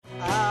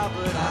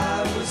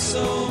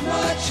so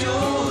much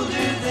older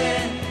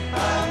then,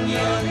 I'm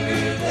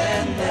younger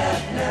than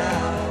that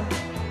now.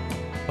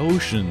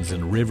 Oceans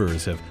and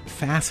rivers have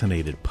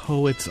fascinated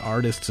poets,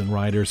 artists, and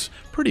writers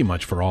pretty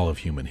much for all of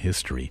human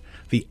history.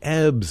 The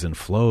ebbs and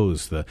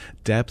flows, the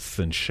depths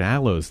and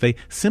shallows, they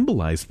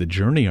symbolize the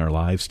journey our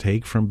lives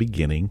take from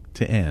beginning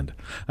to end.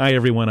 Hi,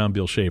 everyone. I'm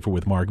Bill Schaefer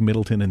with Mark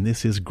Middleton, and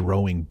this is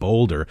Growing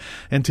Bolder.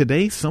 And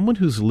today, someone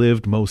who's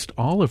lived most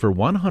all of her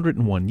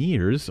 101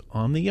 years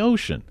on the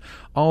ocean.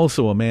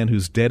 Also a man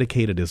who's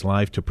dedicated his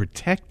life to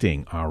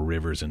protecting our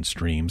rivers and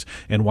streams,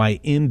 and why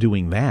in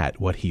doing that,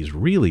 what he's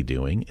really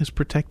doing is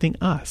protecting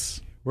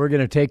us. We're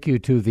going to take you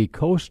to the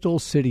coastal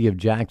city of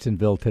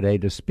Jacksonville today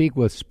to speak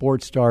with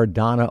sports star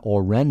Donna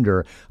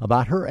Orender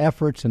about her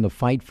efforts in the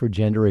fight for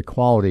gender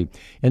equality.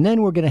 And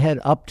then we're going to head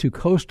up to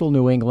coastal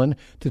New England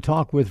to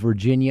talk with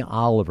Virginia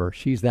Oliver.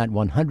 She's that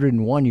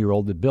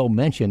 101-year-old that Bill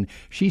mentioned.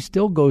 She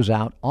still goes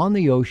out on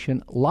the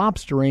ocean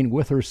lobstering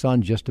with her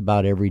son just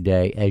about every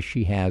day, as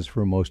she has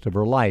for most of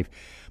her life.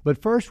 But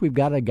first, we've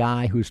got a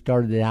guy who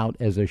started out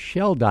as a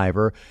shell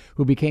diver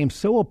who became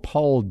so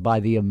appalled by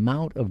the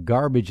amount of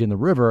garbage in the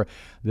river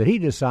that he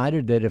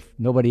decided that if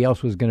nobody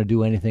else was going to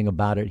do anything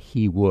about it,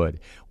 he would.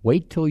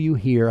 Wait till you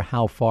hear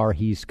how far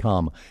he's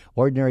come.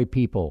 Ordinary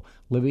people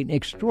living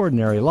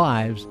extraordinary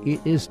lives. It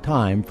is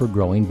time for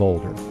Growing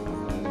Bolder.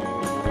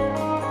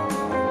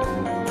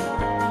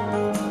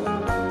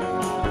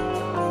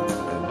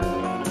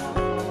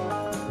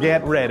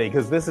 Get ready,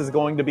 because this is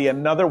going to be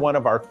another one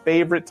of our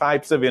favorite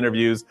types of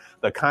interviews,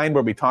 the kind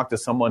where we talk to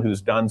someone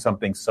who's done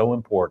something so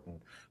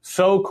important,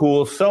 so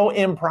cool, so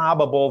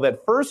improbable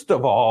that, first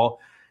of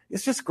all,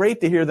 it's just great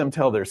to hear them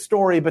tell their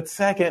story, but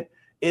second,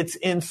 it's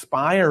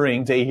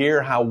inspiring to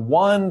hear how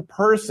one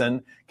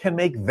person can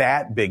make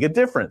that big a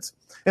difference.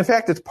 In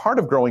fact, it's part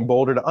of Growing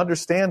Bolder to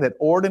understand that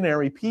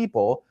ordinary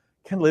people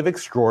can live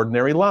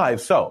extraordinary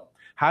lives. So,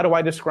 how do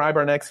I describe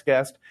our next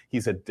guest?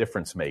 He's a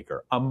difference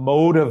maker, a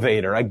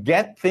motivator, a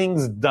get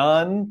things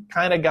done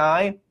kind of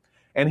guy.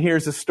 And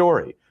here's a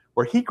story.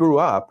 Where he grew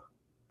up,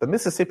 the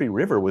Mississippi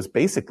River was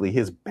basically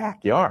his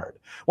backyard.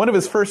 One of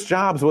his first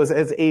jobs was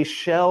as a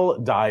shell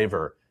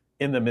diver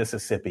in the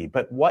Mississippi.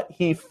 But what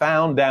he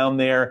found down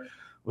there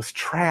was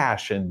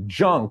trash and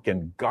junk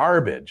and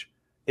garbage.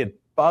 It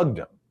bugged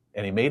him.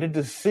 And he made a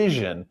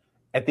decision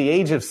at the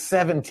age of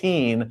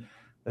 17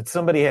 that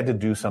somebody had to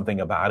do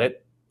something about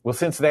it. Well,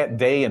 since that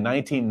day in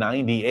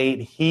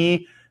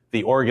 1998,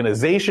 the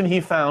organization he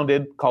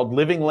founded called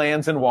Living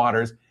Lands and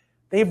Waters,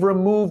 they've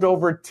removed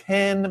over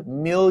 10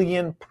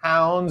 million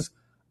pounds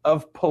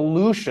of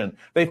pollution.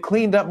 They've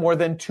cleaned up more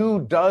than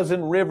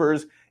 24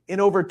 rivers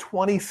in over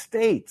 20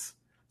 states.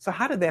 So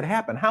how did that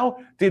happen? How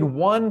did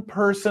one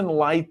person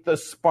light the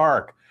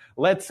spark?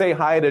 Let's say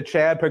hi to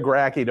Chad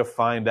Pregracke to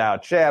find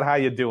out. Chad, how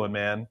you doing,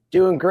 man?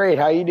 Doing great.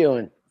 How you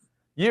doing?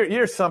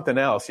 You're something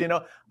else. You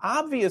know,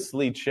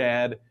 obviously,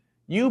 Chad,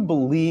 you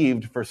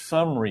believed for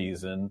some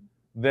reason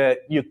that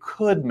you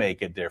could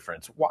make a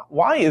difference.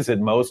 Why is it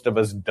most of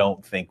us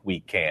don't think we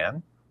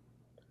can?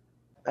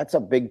 That's a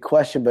big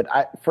question. But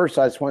first,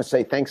 I just want to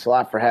say thanks a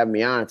lot for having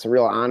me on. It's a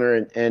real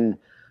honor. And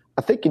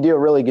I think you do a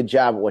really good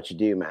job at what you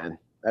do, man.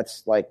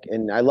 That's like,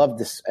 and I love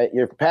this.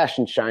 Your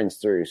passion shines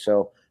through.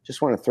 So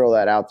just want to throw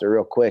that out there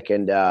real quick.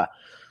 And to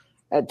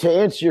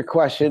answer your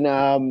question,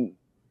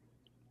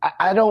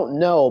 I don't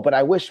know, but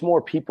I wish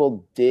more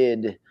people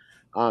did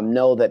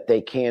know that they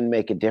can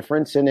make a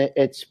difference. And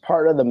it's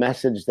part of the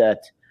message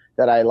that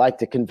I like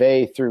to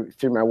convey through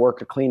my work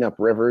to clean up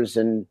rivers.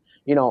 And,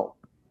 you know,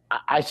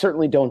 I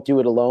certainly don't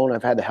do it alone.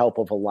 I've had the help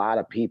of a lot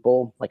of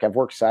people. Like I've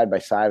worked side by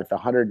side with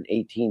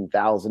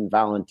 118,000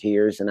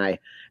 volunteers, and I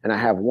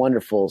have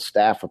wonderful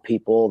staff of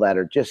people that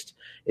are just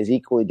as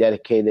equally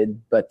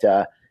dedicated. But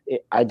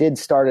I did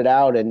start it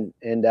out, and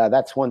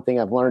that's one thing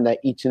I've learned, that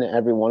each and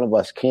every one of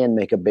us can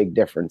make a big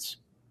difference.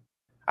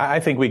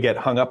 I think we get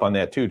hung up on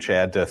that too,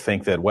 Chad, to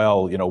think that,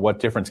 well, you know, what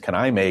difference can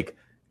I make?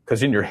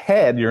 Because in your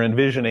head, you're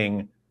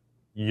envisioning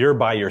you're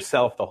by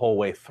yourself the whole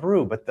way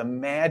through. But the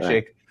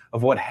magic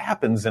of what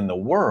happens in the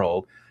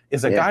world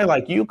is a guy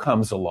like you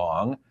comes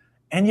along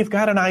and you've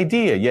got an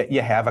idea.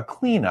 You have a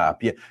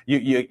cleanup.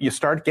 You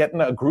start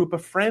getting a group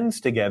of friends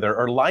together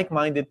or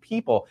like-minded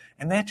people,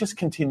 and that just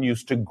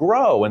continues to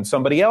grow. And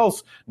somebody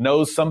else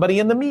knows somebody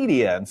in the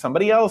media, and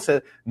somebody else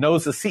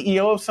knows the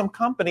CEO of some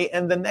company,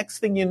 and the next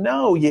thing you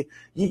know,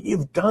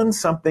 you've done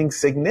something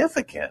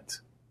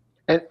significant.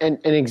 And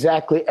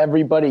exactly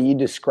everybody you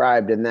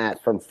described in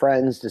that, from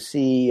friends to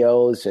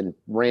CEOs and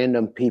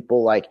random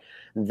people, like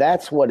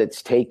that's what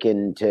it's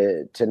taken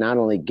to not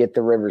only get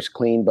the rivers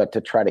clean, but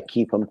to try to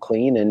keep them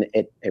clean. And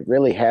it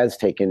really has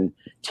taken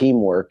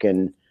teamwork,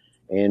 and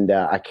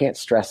I can't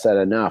stress that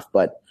enough.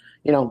 But,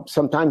 you know,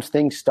 sometimes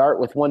things start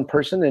with one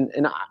person,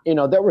 and you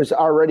know, there was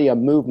already a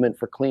movement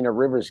for cleaner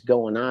rivers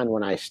going on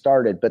when I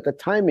started, but the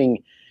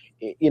timing,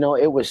 you know,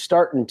 it was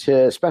starting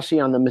to, especially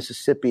on the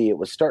Mississippi, it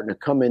was starting to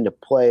come into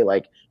play.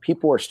 Like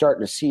people were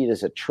starting to see it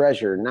as a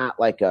treasure, not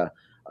like a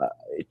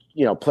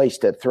place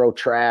to throw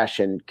trash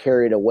and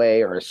carry it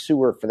away, or a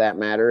sewer for that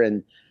matter.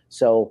 And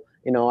so,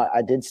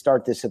 I did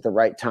start this at the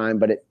right time,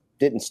 but it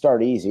didn't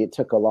start easy. It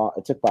took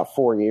about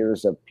 4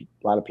 years of a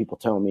lot of people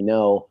telling me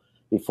no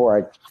before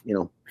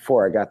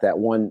I got that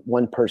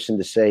one person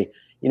to say,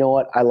 you know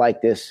what, I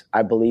like this.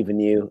 I believe in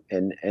you,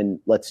 and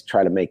let's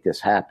try to make this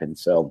happen.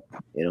 So,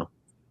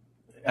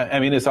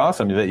 I mean, it's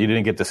awesome that you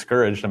didn't get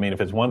discouraged. I mean,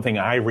 if it's one thing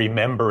I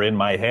remember in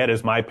my head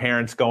is my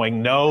parents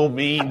going, no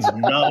means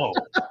no.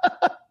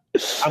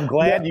 I'm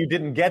glad you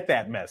didn't get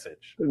that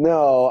message.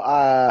 No,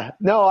 I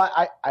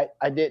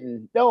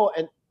didn't. No,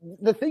 and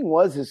the thing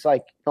is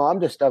like, I'm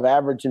just of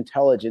average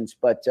intelligence,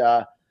 but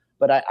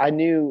I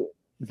knew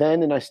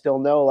then, and I still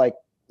know, like,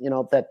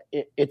 that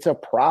it's a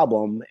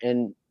problem,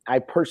 and I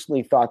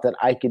personally thought that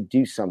I could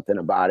do something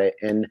about it.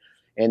 And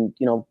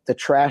the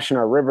trash in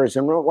our rivers,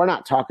 and we're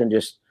not talking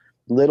just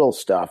little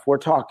stuff. We're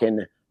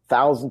talking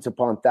thousands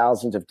upon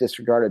thousands of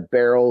disregarded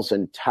barrels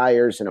and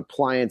tires and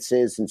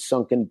appliances and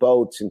sunken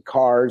boats and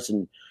cars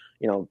and,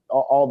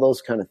 all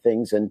those kind of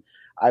things. And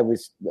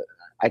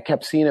I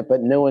kept seeing it,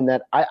 but knowing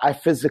that I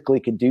physically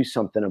could do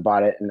something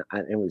about it, and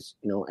it was,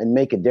 and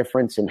make a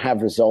difference and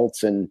have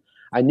results. And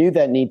I knew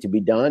that need to be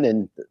done.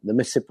 And the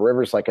Mississippi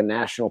River is like a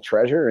national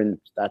treasure. And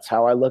that's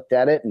how I looked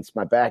at it. And it's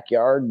my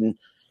backyard.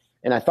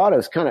 And I thought it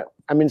was kind of,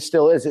 it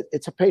still is.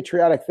 It's a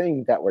patriotic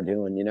thing that we're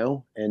doing,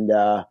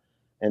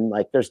 and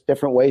like there's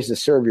different ways to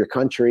serve your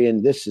country.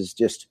 And this is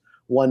just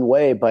one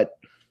way. But,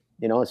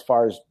 as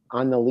far as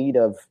on the lead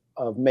of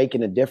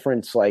making a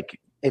difference, like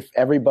if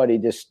everybody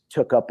just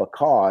took up a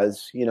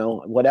cause,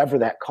 whatever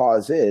that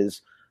cause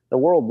is, the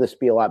world would just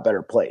be a lot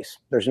better place.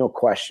 There's no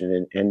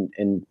question.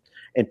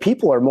 And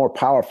people are more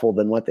powerful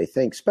than what they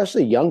think,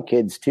 especially young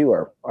kids too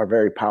are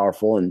very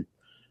powerful. And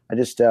I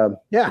just,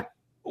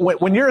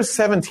 When you're a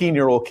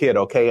 17-year-old kid,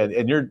 okay,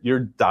 and you're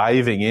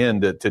diving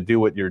in to do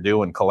what you're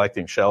doing,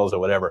 collecting shells or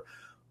whatever,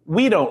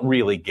 we don't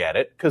really get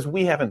it because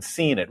we haven't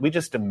seen it. We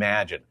just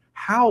imagine.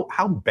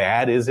 How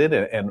bad is it,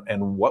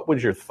 and what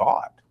was your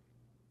thought?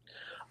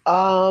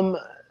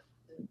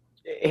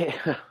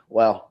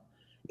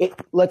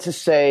 Let's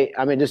just say,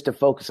 just to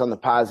focus on the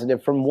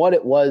positive, from what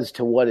it was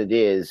to what it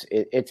is,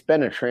 it's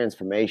been a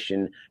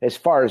transformation as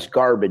far as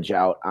garbage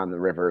out on the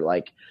river.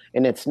 Like,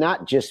 and it's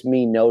not just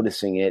me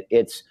noticing it.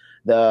 It's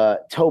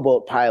the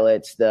towboat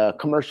pilots, the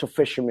commercial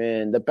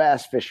fishermen, the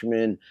bass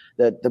fishermen,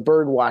 the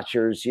bird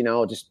watchers,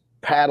 just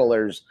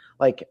paddlers.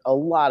 Like, a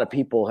lot of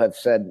people have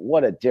said,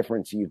 what a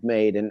difference you've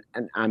made. And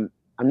I'm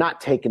not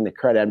taking the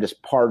credit. I'm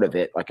just part of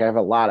it. Like, I have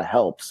a lot of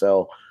help.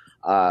 So,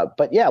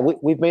 but yeah,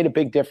 we've made a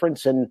big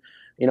difference. And,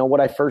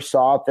 what I first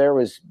saw out there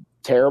was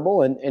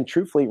terrible. And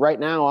truthfully, right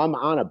now I'm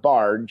on a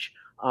barge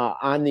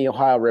on the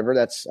Ohio River.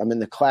 I'm in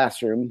the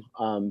classroom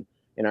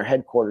in our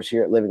headquarters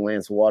here at Living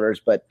Lands and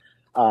Waters. But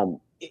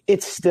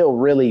it's still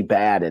really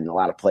bad in a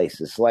lot of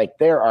places. Like,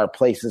 there are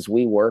places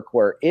we work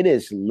where it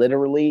is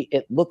literally,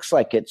 it looks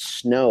like it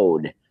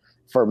snowed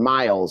for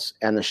miles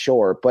on the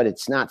shore, but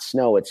it's not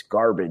snow, it's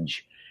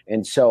garbage.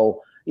 And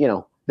so,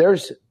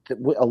 there's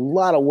a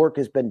lot of work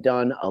has been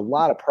done, a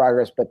lot of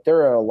progress, but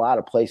there are a lot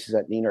of places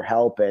that need our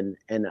help and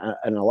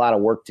a lot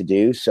of work to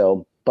do.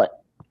 So,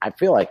 but I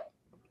feel like,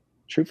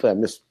 truthfully,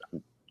 I'm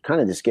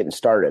kind of just getting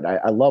started.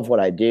 I love what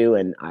I do,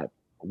 and I have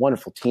a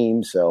wonderful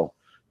team. So,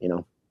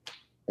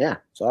 yeah,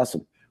 it's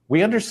awesome.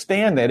 We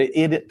understand that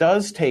it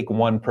does take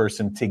one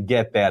person to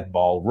get that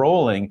ball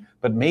rolling,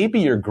 but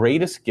maybe your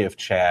greatest gift,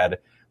 Chad,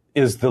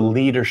 is the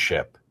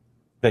leadership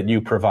that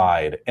you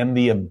provide and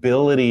the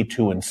ability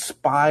to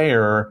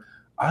inspire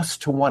us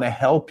to want to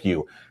help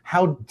you.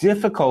 How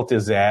difficult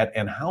is that,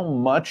 and how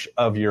much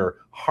of your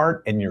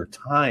heart and your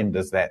time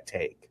does that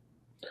take?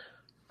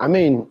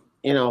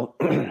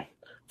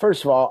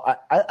 First of all,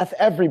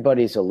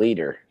 everybody's a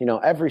leader,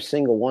 every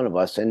single one of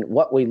us, and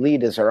what we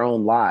lead is our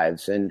own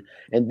lives. And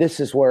this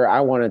is where I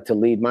wanted to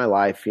lead my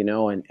life,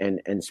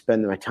 and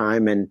spend my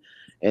time.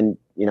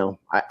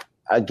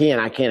 I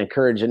can't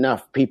encourage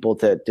enough people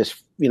to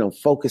just,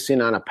 focus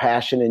in on a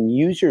passion and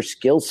use your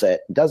skill set.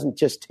 It doesn't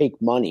just take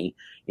money.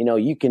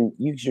 You can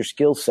use your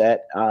skill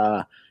set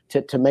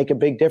to make a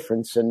big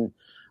difference.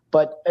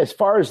 But as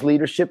far as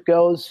leadership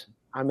goes,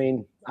 I've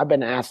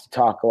been asked to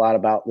talk a lot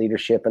about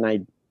leadership, and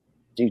I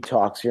do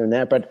talks here and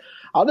there, but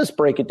I'll just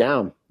break it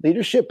down.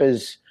 Leadership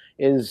is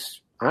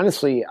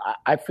honestly,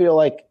 I feel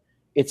like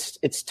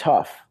it's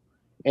tough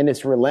and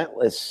it's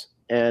relentless.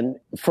 And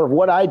for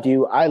what I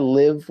do, I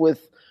live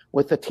with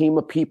a team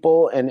of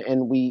people,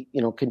 and we,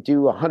 can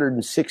do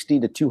 160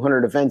 to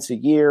 200 events a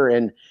year,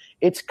 and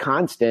it's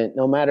constant.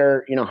 No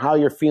matter, how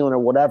you're feeling or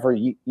whatever,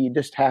 you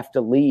just have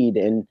to lead,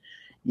 and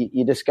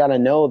you just got to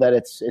know that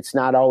it's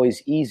not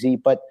always easy,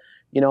 but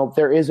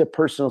there is a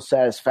personal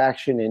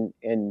satisfaction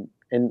in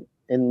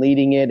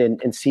leading it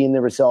and seeing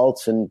the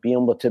results and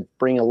being able to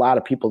bring a lot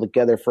of people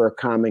together for a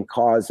common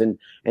cause and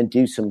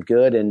do some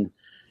good. And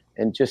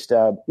just,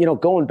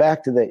 going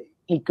back to the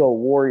eco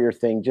warrior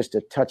thing, just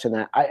to touch on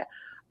that,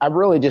 I'm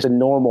really just a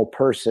normal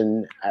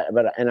person,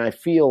 and I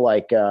feel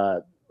like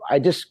I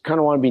just kind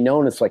of want to be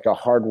known as like a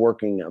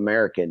hardworking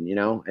American,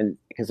 and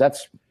because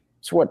that's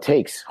what it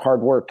takes,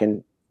 hard work,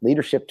 and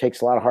leadership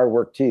takes a lot of hard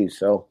work too.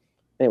 So,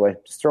 anyway,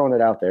 just throwing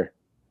it out there.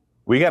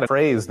 We got a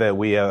phrase that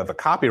we have a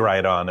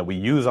copyright on that we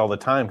use all the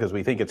time because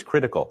we think it's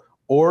critical.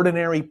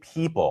 Ordinary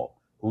people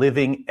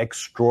living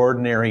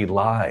extraordinary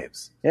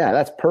lives. Yeah,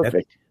 that's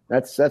perfect.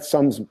 That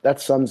sums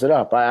it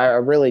up. I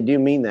really do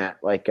mean that.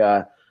 Like,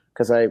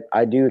 because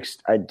I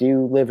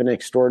do live an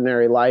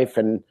extraordinary life,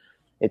 and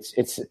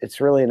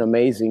it's really an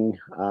amazing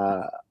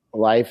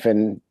life,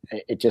 and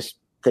it just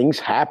things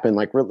happen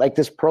like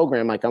this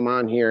program, like I'm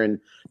on here, and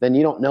then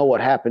you don't know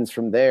what happens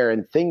from there,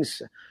 and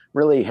things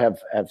really have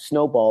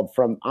snowballed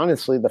from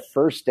honestly the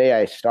first day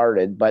I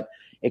started. But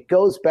it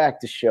goes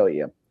back to show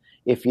you,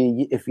 if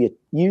you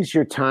use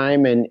your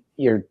time and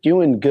you're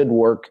doing good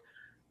work,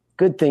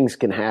 good things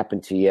can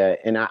happen to you.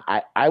 And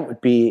I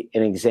would be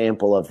an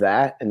example of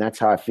that. And that's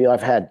how I feel.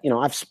 Got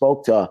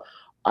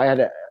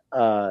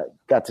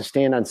to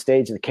stand on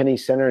stage at the Kennedy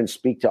Center and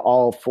speak to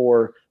all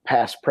 4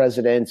 past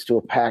presidents, to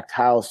a packed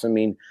house. I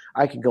mean,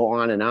 I could go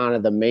on and on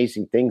of the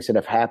amazing things that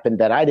have happened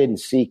that I didn't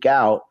seek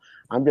out.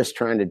 I'm just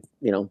trying to,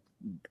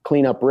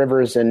 clean up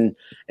rivers, and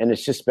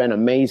it's just been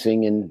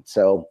amazing. And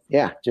so,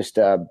 yeah, just,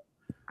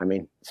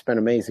 it's been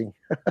amazing.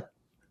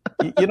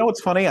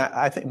 What's funny?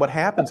 I think what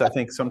happens,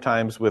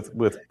 sometimes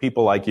with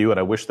people like you, and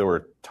I wish there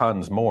were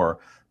tons more,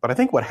 but I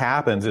think what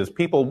happens is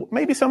people,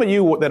 maybe some of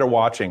you that are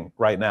watching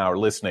right now or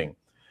listening,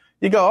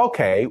 you go,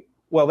 okay,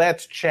 well,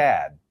 that's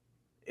Chad.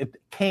 It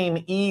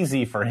came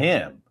easy for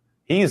him.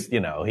 He's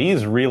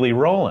really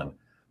rolling.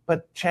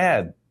 But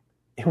Chad,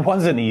 it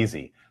wasn't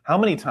easy. How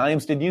many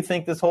times did you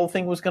think this whole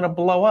thing was going to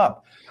blow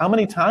up? How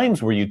many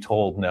times were you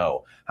told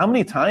no? How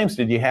many times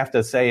did you have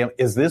to say,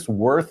 is this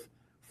worth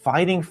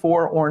fighting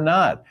for or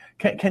not?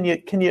 Can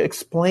you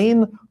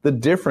explain the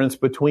difference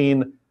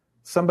between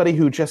somebody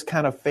who just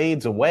kind of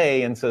fades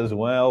away and says,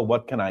 well,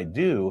 what can I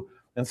do?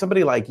 And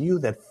somebody like you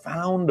that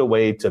found a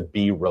way to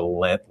be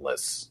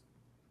relentless?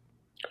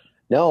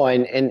 No,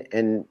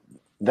 and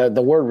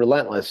the word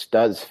relentless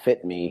does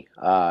fit me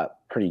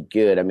pretty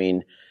good. I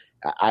mean,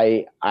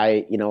 I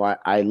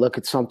look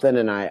at something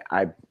and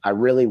I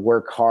really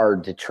work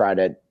hard to try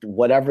to,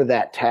 whatever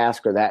that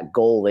task or that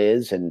goal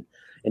is, and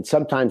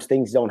sometimes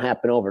things don't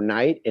happen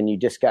overnight, and you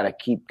just got to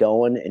keep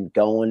going and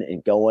going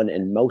and going,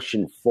 and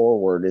motion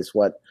forward is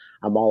what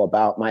I'm all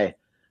about. My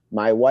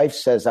wife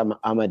says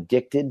I'm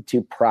addicted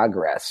to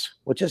progress,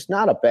 which is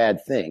not a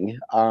bad thing.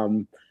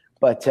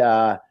 But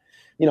I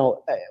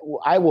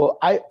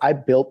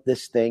built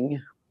this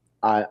thing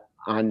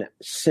on,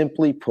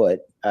 simply put,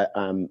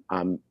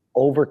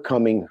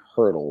 overcoming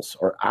hurdles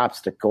or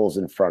obstacles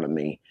in front of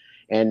me.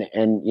 And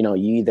you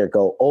either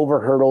go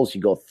over hurdles,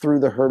 you go through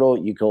the hurdle,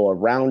 you go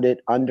around it,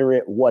 under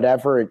it,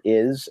 whatever it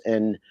is.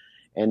 And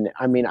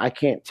I mean, I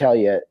can't tell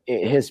you,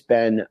 it has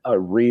been a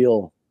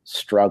real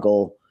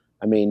struggle.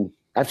 I mean,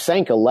 I've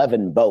sank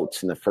 11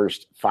 boats in the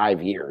first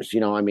 5 years.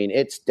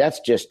 That's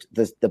just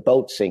the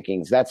boat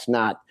sinkings. That's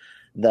not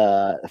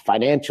the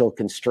financial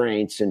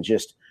constraints and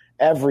just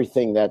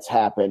everything that's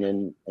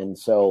happened. And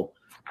so,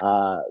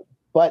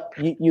 but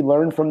you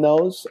learn from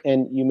those,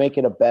 and you make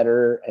it a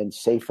better and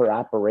safer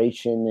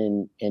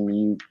operation,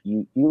 and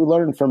you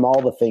learn from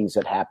all the things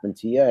that happen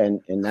to you,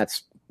 and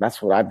that's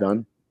what I've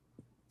done.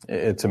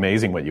 It's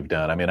amazing what you've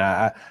done. I mean,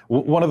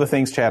 one of the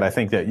things, Chad, I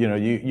think that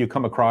you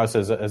come across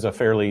as a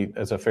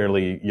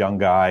fairly young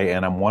guy,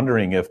 and I'm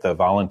wondering if the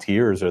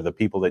volunteers or the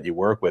people that you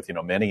work with,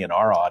 many in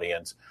our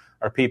audience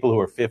are people who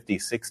are 50,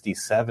 60,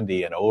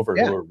 70 and over,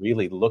 who are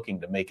really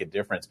looking to make a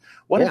difference.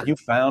 What have you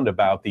found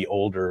about the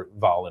older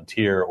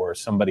volunteer or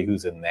somebody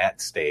who's in that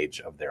stage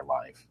of their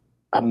life?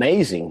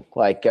 Amazing.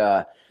 That's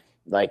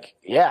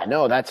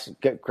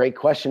a great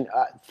question.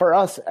 For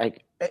us,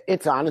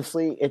 it's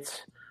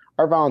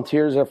our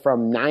volunteers are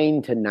from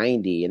 9 to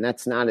 90, and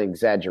that's not an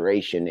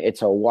exaggeration.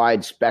 It's a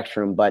wide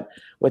spectrum, but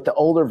with the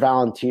older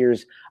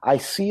volunteers, I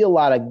see a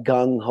lot of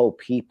gung-ho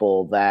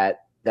people that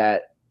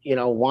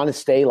want to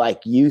stay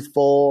like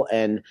youthful,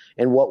 and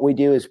what we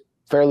do is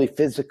fairly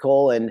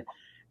physical, and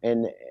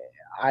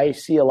I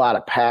see a lot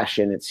of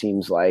passion, it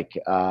seems like,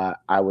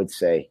 I would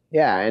say.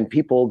 Yeah, and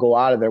people go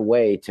out of their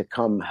way to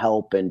come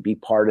help and be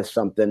part of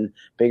something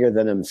bigger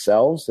than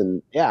themselves.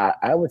 And yeah,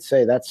 I would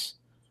say that's,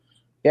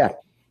 yeah.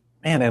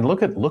 Man, and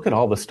look at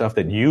all the stuff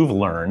that you've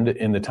learned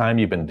in the time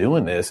you've been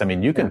doing this. I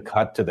mean, you can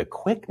cut to the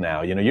quick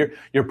now.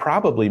 You're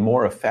probably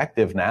more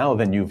effective now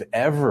than you've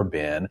ever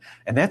been,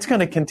 and that's going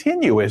to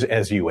continue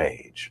as you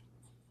age.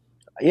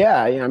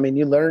 Yeah, I mean,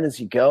 you learn as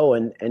you go,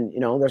 and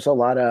there's a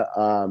lot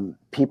of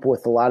people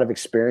with a lot of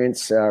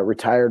experience,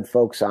 retired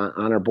folks on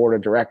our board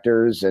of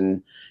directors,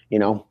 and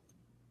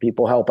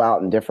people help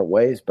out in different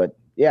ways. But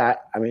yeah,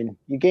 I mean,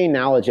 you gain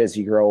knowledge as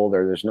you grow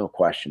older. There's no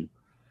question.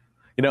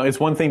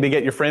 It's one thing to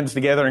get your friends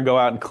together and go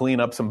out and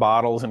clean up some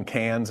bottles and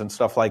cans and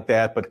stuff like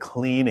that, but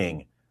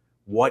cleaning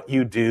what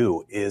you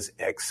do is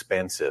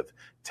expensive.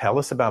 Tell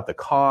us about the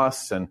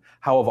costs and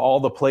how of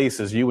all the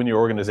places you and your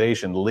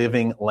organization,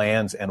 Living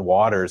Lands and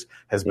Waters,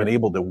 has been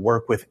able to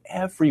work with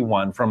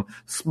everyone from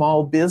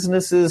small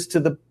businesses to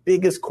the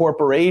biggest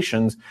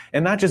corporations,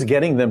 and not just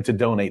getting them to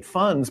donate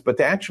funds, but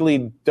to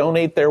actually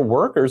donate their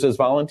workers as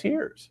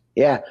volunteers.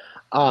 Yeah.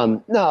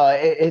 No,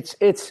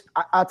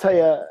 I'll tell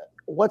you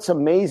what's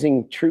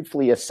amazing,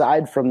 truthfully,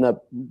 aside from the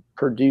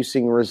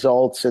producing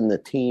results and the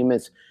team,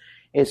 is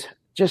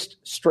just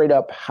straight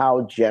up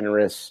how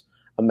generous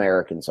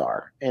Americans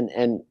are.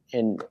 And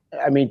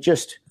I mean,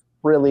 just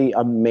really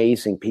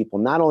amazing people,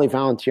 not only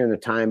volunteering their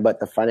time, but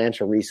the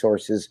financial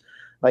resources.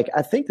 Like,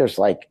 I think there's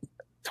like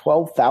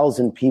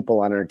 12,000 people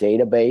on our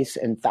database,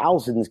 and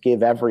thousands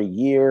give every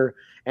year.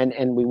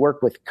 And we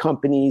work with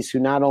companies who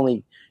not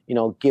only,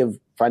 give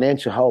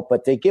financial help,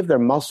 but they give their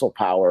muscle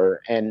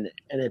power. And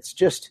it's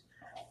just,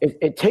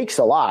 it takes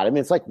a lot. I mean,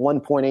 it's like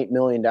 $1.8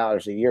 million a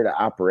year to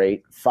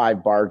operate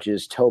 5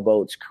 barges,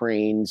 towboats,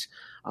 cranes,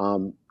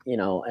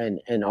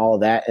 and all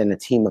of that, and a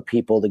team of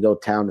people to go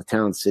town to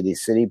town, city to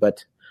city.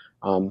 But,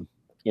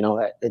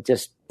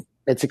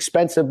 it's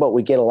expensive, but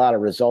we get a lot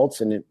of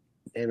results. And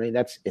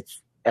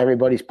it's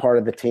everybody's part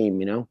of the team,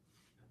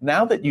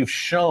 Now that you've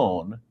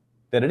shown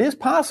that it is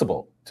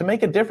possible to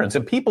make a difference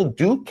and people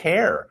do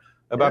care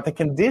about the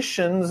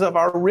conditions of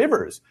our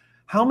rivers,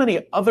 how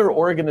many other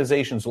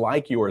organizations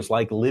like yours,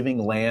 like Living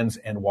Lands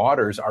and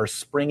Waters, are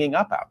springing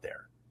up out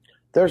there?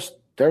 There's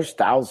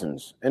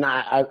thousands. And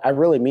I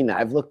really mean that.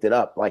 I've looked it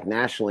up, like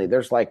nationally.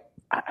 There's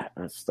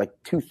it's like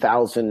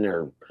 2,000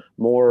 or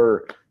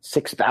more,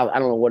 6,000, I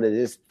don't know what it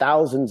is,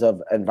 thousands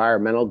of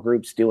environmental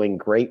groups doing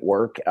great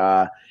work.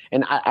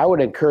 And I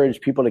would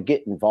encourage people to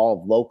get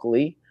involved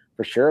locally,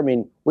 for sure. I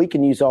mean, we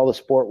can use all the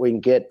support we can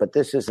get, but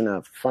this isn't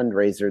a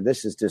fundraiser.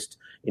 This is just,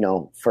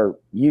 for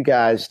you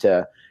guys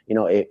to,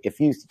 if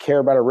you care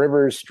about our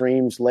rivers,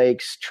 streams,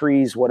 lakes,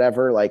 trees,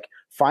 whatever, like,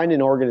 find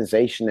an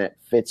organization that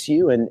fits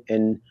you,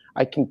 and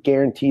I can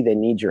guarantee they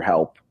need your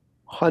help,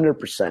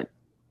 100%.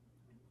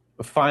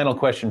 Final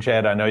question,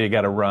 Chad. I know you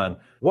got to run.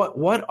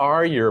 What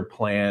are your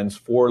plans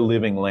for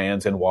Living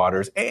Lands and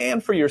Waters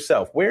and for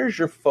yourself? Where's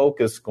your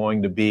focus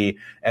going to be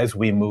as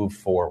we move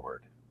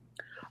forward?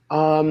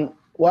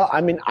 Well,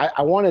 I mean,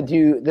 I want to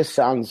do, it's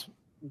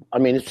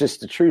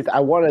just the truth.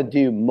 I want to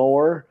do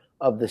more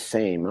of the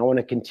same. I want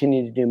to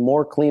continue to do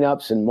more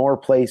cleanups in more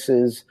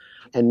places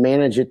and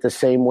manage it the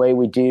same way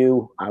we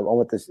do. I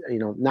want this,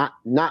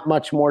 not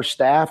much more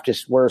staff,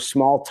 just we're a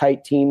small,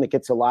 tight team that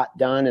gets a lot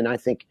done. And I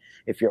think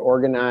if you're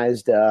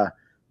organized,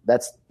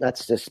 that's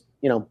just,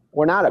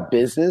 we're not a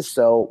business,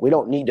 so we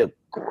don't need to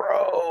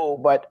grow,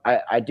 but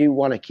I do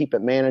want to keep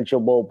it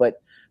manageable,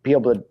 but be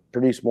able to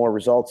produce more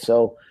results.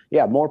 So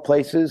yeah, more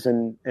places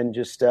and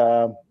just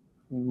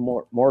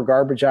more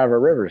garbage out of our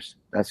rivers.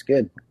 That's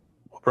good.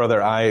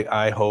 Brother,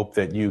 I hope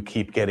that you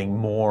keep getting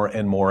more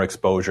and more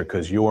exposure,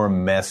 because your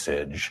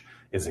message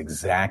is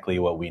exactly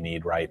what we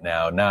need right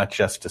now, not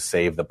just to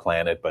save the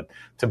planet, but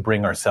to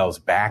bring ourselves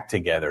back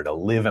together, to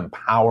live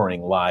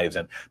empowering lives,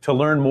 and to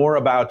learn more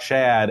about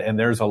Chad. And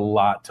there's a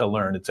lot to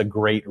learn. It's a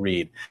great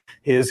read.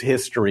 His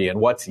history and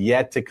what's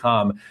yet to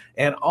come.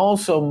 And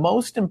also,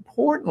 most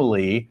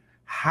importantly,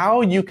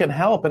 how you can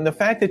help, and the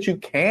fact that you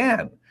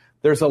can.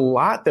 There's a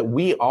lot that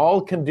we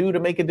all can do to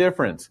make a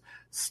difference.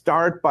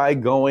 Start by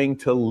going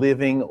to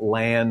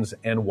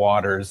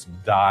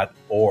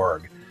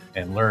livinglandsandwaters.org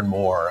and learn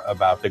more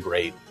about the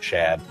great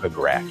Chad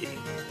Pregracke.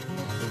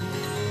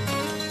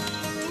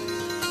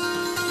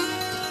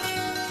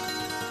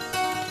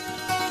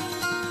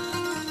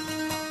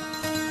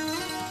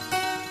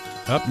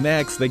 Up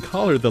next, they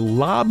call her the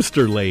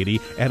Lobster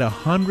Lady. At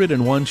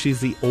 101,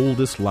 she's the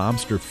oldest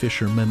lobster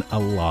fisherman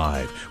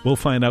alive. We'll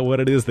find out what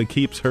it is that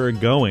keeps her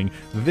going.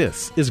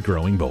 This is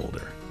Growing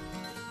Bolder.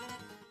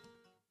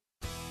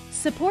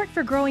 Support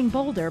for Growing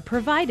Bolder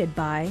provided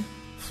by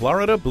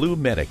Florida Blue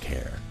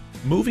Medicare.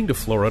 Moving to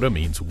Florida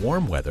means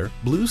warm weather,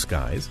 blue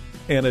skies,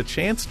 and a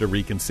chance to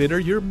reconsider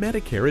your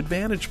Medicare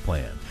Advantage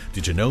plan.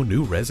 Did you know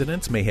new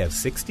residents may have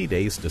 60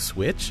 days to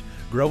switch?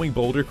 Growing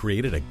Bolder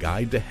created a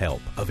guide to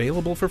help,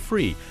 available for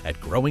free at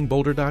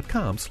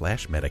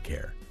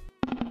growingbolder.com/Medicare.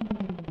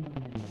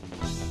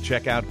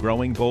 Check out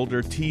Growing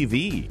Bolder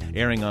TV,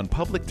 airing on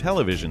public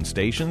television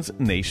stations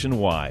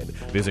nationwide.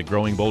 Visit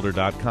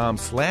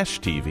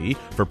growingbolder.com/TV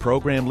for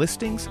program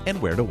listings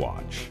and where to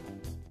watch.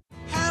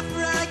 Have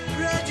right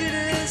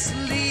prejudice,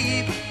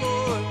 leave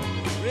before,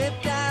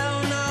 rip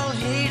down all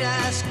hate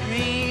I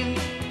scream.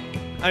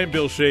 I'm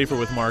Bill Schaefer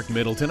with Mark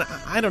Middleton.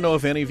 I don't know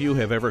if any of you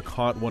have ever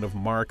caught one of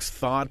Mark's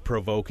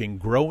thought-provoking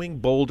Growing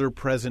Bolder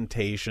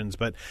presentations,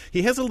 but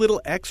he has a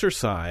little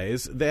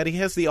exercise that he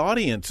has the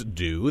audience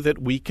do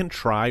that we can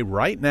try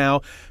right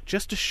now,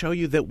 just to show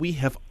you that we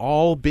have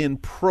all been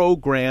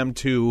programmed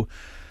to,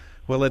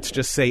 well, let's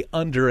just say,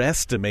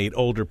 underestimate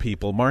older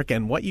people, Mark,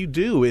 and what you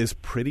do is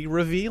pretty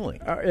revealing.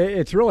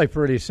 It's really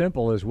pretty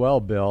simple as well,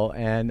 Bill.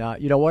 And,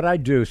 what I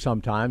do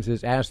sometimes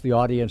is ask the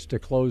audience to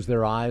close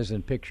their eyes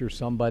and picture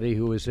somebody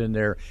who is in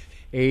their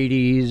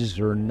 80s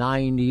or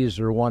 90s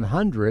or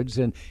 100s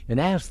and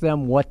ask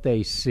them what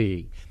they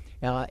see.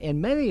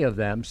 And many of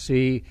them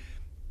see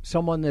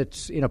someone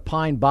that's in a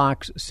pine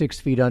box 6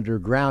 feet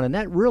underground, and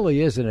that really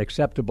is an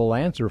acceptable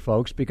answer,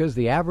 folks, because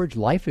the average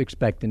life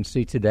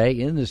expectancy today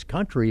in this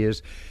country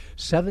is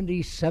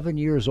 77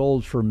 years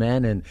old for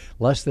men and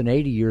less than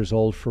 80 years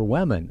old for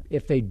women.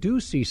 If they do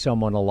see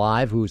someone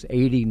alive who's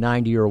 80,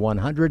 90, or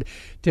 100,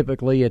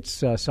 typically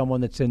it's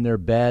someone that's in their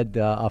bed,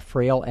 a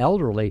frail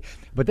elderly.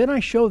 But then I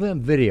show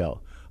them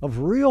video of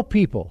real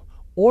people,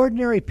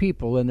 ordinary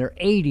people in their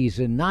 80s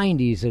and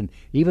 90s and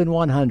even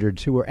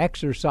 100s who are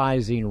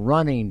exercising,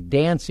 running,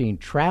 dancing,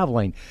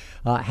 traveling,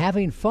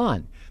 having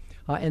fun.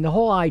 And the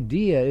whole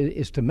idea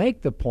is to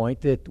make the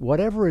point that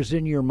whatever is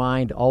in your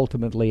mind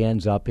ultimately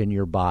ends up in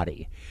your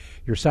body.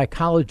 Your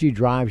psychology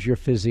drives your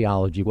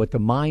physiology. What the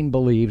mind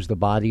believes, the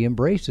body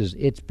embraces.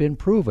 It's been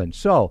proven.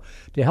 So,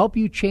 to help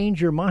you change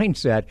your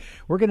mindset,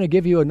 we're going to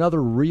give you another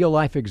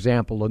real-life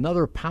example,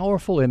 another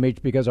powerful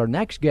image, because our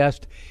next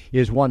guest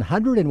is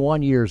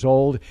 101 years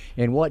old,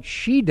 and what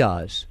she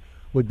does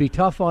would be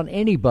tough on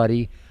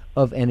anybody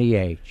of any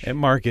age. And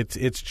Mark,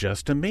 it's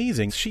just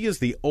amazing. She is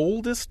the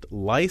oldest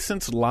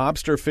licensed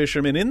lobster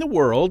fisherman in the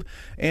world,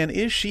 and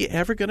is she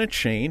ever going to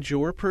change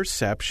your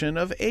perception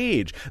of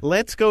age?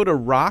 Let's go to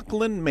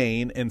Rockland,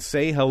 Maine, and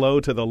say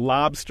hello to the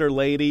lobster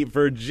lady,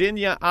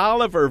 Virginia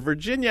Oliver.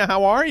 Virginia,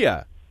 how are you?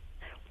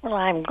 Well,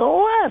 I'm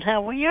good.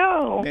 How are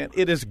you? And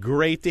it is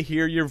great to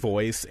hear your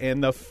voice.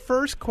 And the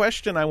first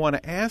question I want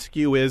to ask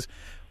you is,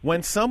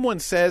 when someone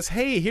says,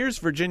 hey, here's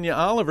Virginia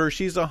Oliver,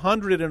 she's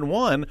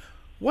 101,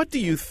 what do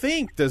you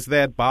think? Does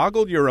that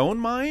boggle your own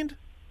mind?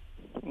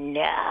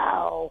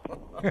 No.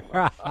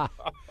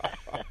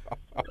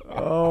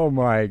 Oh,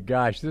 my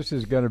gosh, this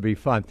is going to be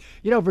fun.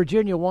 You know,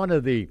 Virginia, one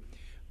of the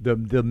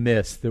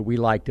myths that we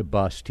like to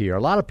bust here. A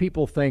lot of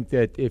people think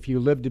that if you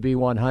live to be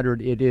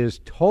 100, it is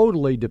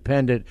totally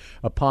dependent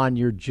upon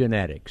your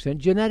genetics. And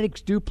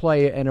genetics do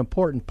play an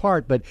important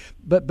part, but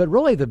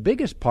really the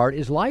biggest part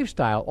is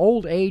lifestyle.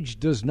 Old age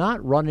does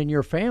not run in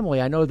your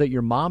family. I know that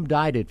your mom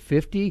died at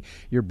 50.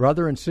 Your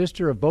brother and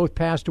sister have both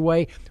passed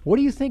away. What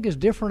do you think is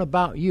different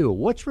about you?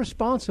 What's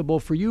responsible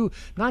for you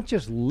not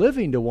just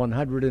living to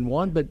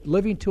 101, but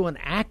living to an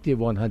active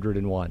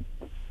 101?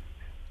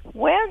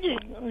 Well,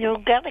 you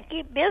got to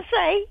keep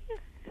busy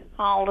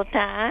all the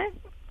time.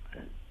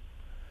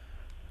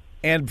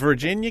 And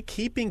Virginia,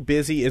 keeping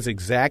busy is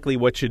exactly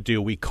what you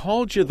do. We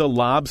called you the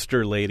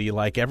lobster lady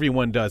like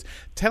everyone does.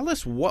 Tell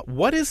us,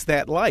 what is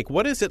that like?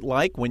 What is it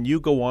like when you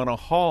go on a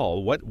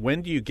haul?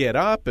 When do you get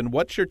up, and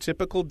what's your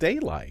typical day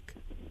like?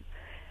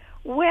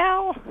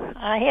 Well,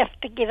 I have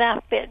to get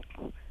up at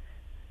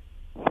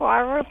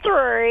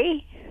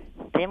 4:03.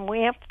 Then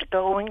we have to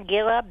go and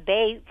get our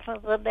bait for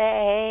the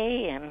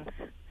day, and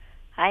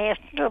I have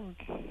to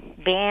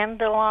band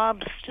the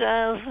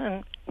lobsters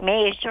and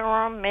measure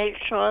them, make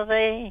sure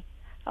they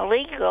are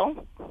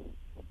legal.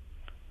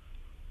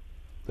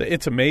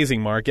 It's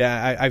amazing, Mark.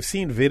 I've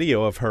seen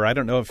video of her. I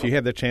don't know if you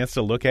had the chance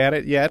to look at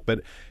it yet,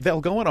 but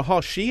they'll go on a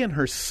haul. She and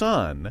her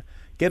son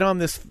get on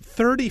this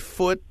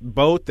 30-foot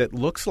boat that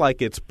looks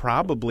like it's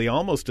probably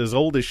almost as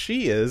old as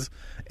she is,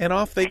 and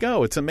off they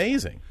go. It's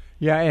amazing.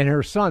 Yeah, and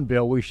her son,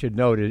 Bill, we should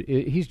note,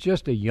 he's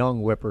just a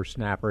young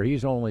whippersnapper.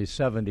 He's only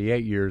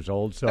 78 years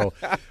old. So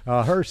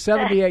her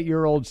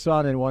 78-year-old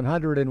son and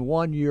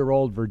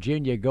 101-year-old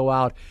Virginia go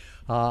out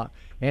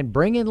and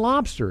bring in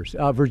lobsters.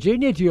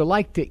 Virginia, do you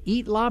like to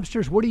eat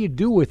lobsters? What do you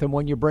do with them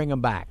when you bring them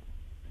back?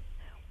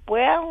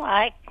 Well,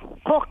 I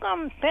cook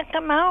them, pick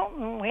them out,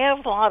 and we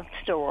have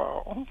lobster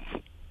rolls.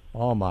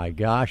 Oh, my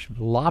gosh,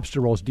 lobster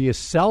rolls. Do you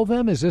sell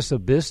them? Is this a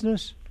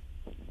business?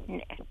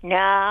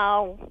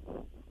 No,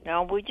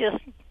 we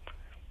just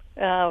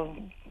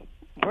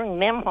bring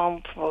them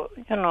home for,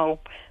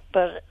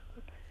 but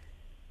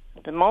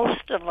the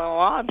most of the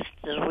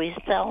lobsters we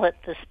sell at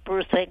the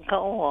Spruce Egg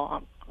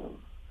Co-op.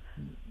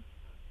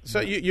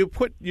 So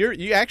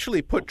you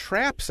actually put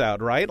traps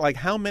out, right? Like,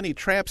 how many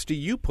traps do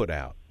you put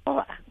out?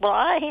 Well,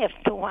 I have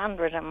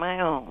 200 of my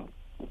own.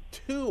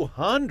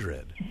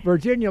 200?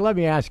 Virginia, let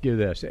me ask you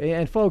this.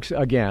 And folks,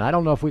 again, I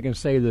don't know if we can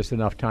say this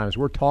enough times.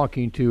 We're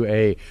talking to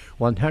a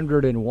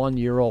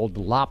 101-year-old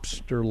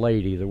lobster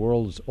lady, the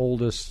world's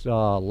oldest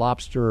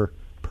lobster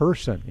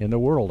person in the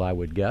world, I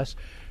would guess.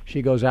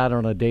 She goes out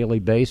on a daily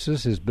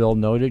basis, as Bill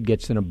noted,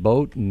 gets in a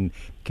boat and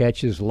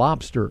catches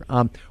lobster.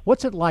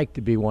 What's it like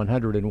to be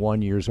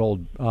 101 years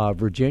old,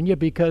 Virginia?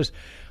 Because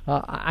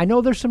I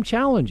know there's some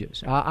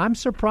challenges. I'm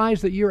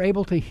surprised that you're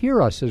able to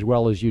hear us as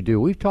well as you do.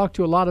 We've talked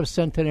to a lot of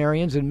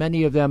centenarians, and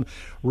many of them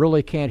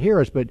really can't hear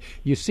us, but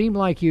you seem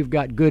like you've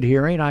got good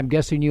hearing. I'm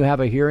guessing you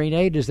have a hearing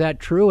aid. Is that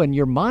true? And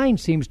your mind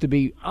seems to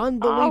be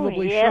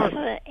unbelievably sharp.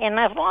 Yes, and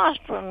I've lost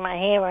one of my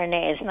hearing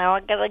aids. Now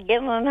I've got to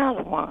get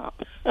another one.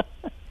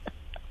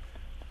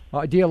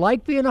 Do you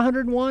like being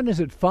 101? Is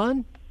it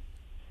fun?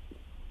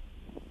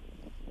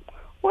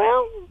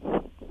 Well,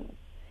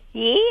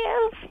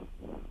 yes.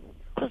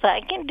 Because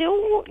I can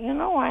do,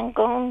 I'm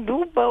going to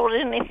do about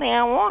anything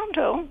I want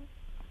to.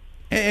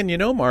 And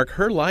Mark,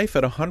 her life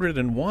at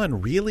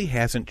 101 really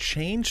hasn't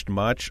changed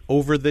much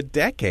over the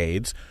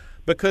decades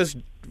because,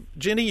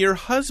 Ginny, your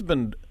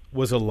husband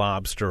was a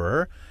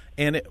lobsterer.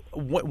 And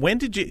when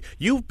did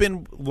you've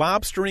been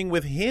lobstering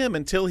with him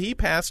until he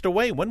passed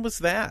away. When was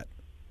that?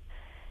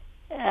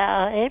 He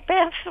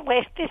passed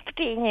away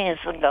 15 years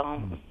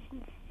ago.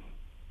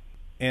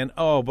 And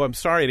but I'm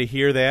sorry to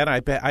hear that. I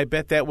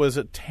bet that was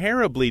a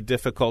terribly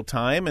difficult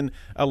time. And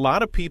a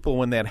lot of people,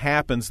 when that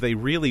happens, they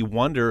really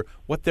wonder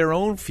what their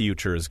own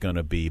future is going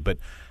to be. But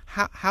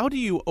how do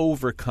you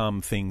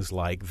overcome things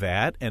like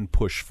that and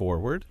push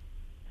forward?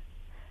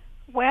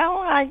 Well,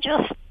 I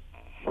just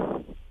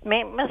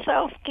make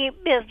myself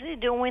keep busy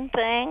doing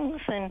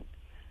things, and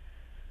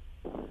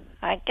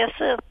I guess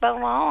that's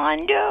about all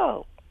I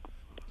do.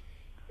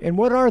 And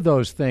what are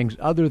those things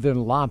other than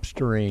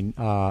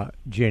lobstering,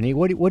 Jenny?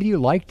 What do you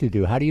like to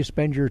do? How do you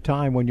spend your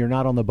time when you're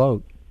not on the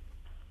boat?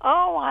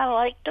 Oh, I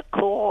like to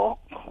cook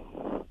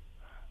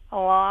a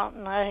lot,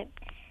 and I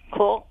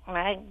cook and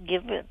I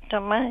give it to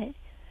my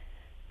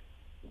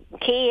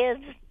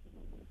kids.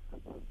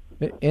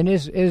 And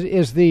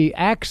is the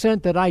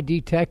accent that I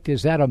detect,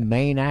 is that a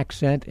Maine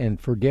accent? And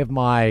forgive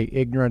my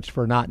ignorance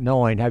for not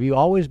knowing. Have you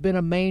always been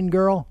a Maine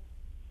girl?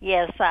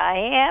 Yes,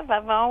 I have.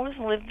 I've always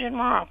lived in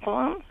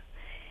Rockland,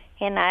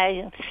 and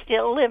I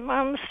still live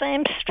on the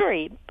same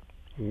street.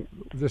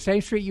 The same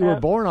street you were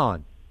born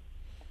on?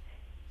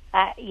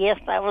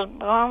 Yes, I was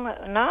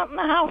born, not in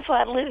the house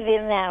I live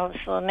in now.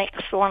 It's the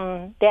next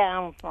one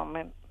down from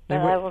it. But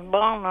I was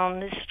born on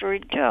this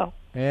street, too.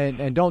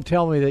 And don't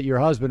tell me that your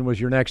husband was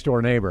your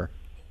next-door neighbor.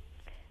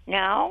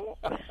 No.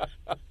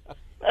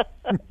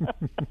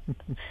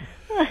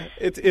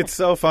 It's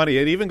so funny.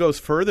 It even goes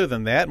further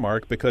than that,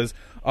 Mark, because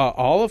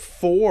all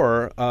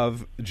 4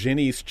 of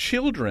Ginny's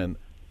children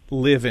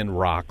live in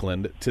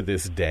Rockland to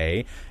this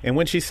day. And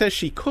when she says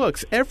she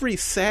cooks, every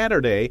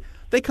Saturday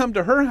they come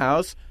to her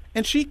house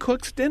and she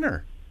cooks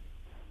dinner.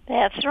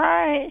 That's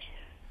right.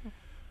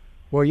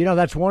 Well,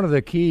 that's one of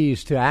the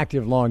keys to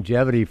active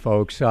longevity,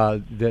 folks,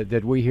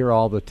 that we hear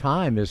all the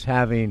time is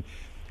having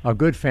a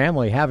good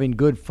family, having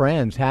good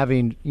friends,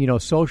 having,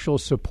 social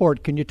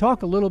support. Can you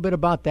talk a little bit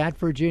about that,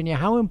 Virginia?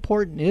 How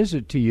important is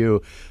it to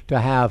you to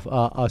have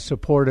a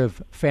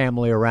supportive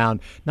family around,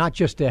 not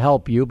just to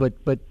help you, but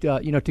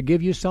to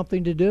give you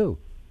something to do?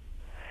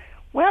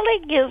 Well,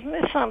 it gives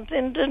me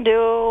something to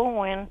do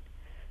when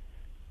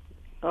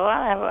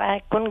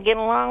I couldn't get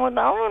along with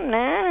all of them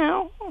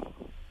now.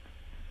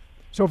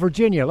 So,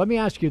 Virginia, let me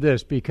ask you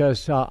this,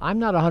 because I'm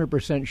not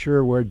 100%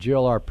 sure where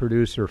Jill, our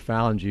producer,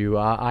 found you.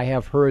 I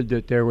have heard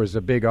that there was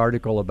a big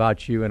article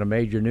about you in a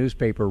major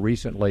newspaper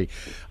recently.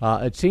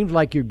 It seems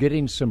like you're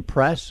getting some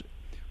press,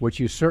 which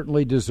you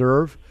certainly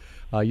deserve.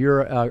 You're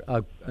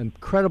an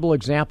incredible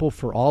example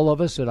for all of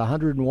us at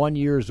 101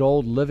 years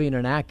old, living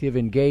an active,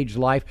 engaged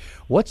life.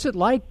 What's it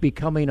like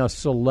becoming a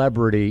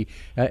celebrity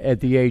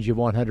at the age of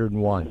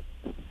 101?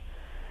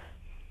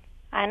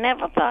 I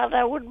never thought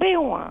I would be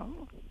one.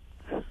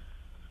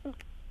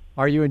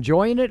 Are you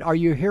enjoying it? Are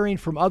you hearing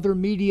from other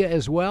media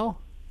as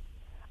well?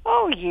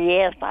 Oh,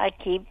 yes. I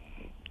keep,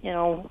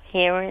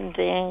 hearing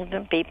things,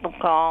 and people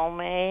call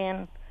me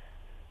and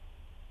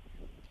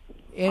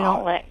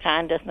all that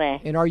kind of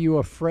thing. And are you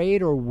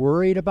afraid or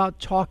worried about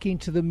talking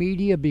to the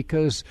media?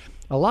 Because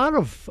a lot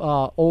of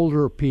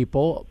older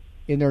people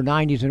in their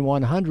 90s and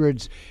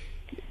 100s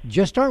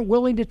just aren't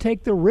willing to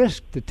take the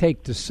risk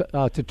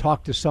to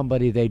talk to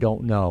somebody they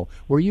don't know.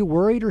 Were you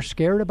worried or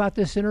scared about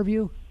this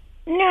interview?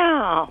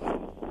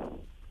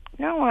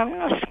 No, I'm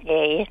not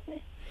scared.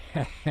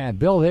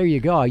 Bill, there you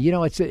go. You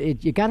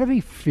got to be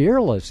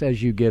fearless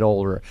as you get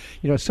older.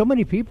 So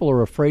many people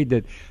are afraid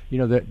that,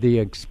 the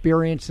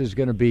experience is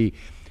going to be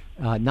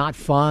not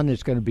fun.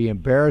 It's going to be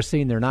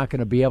embarrassing. They're not going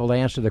to be able to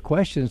answer the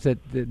questions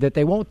that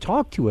they won't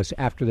talk to us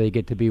after they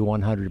get to be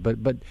 100.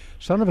 But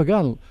son of a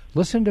gun,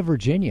 listen to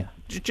Virginia.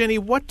 Jenny,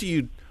 what do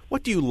you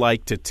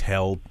like to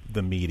tell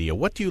the media?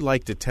 What do you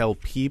like to tell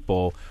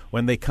people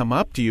when they come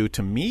up to you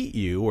to meet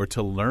you or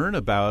to learn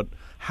about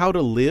how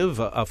to live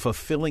a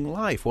fulfilling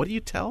life? What do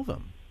you tell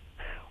them?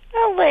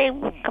 Well, they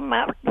would come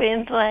up to me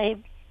and say,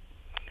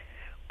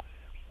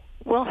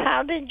 well,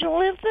 how did you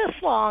live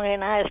this long?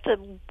 And I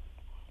said,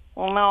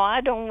 well, no,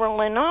 I don't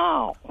really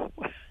know.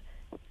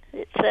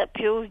 Except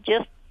you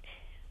just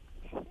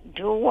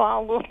do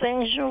all the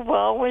things you've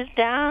always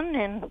done,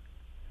 and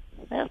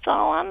that's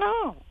all I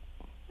know.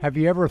 Have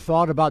you ever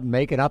thought about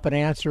making up an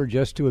answer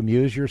just to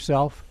amuse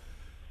yourself?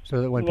 So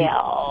that when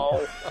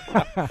no.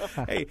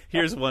 Hey,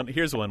 here's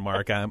one,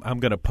 Mark. I'm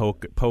going to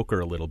poke her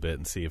a little bit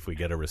and see if we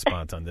get a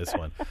response on this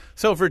one.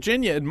 So,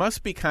 Virginia, it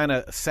must be kind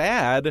of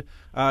sad.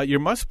 You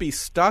must be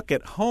stuck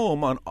at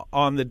home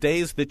on the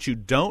days that you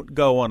don't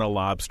go on a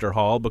lobster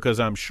haul, because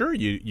I'm sure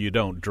you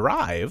don't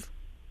drive.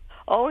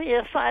 Oh,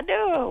 yes, I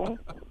do.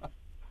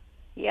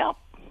 Yep.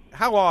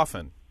 How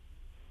often?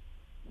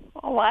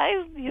 Oh,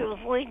 I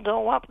usually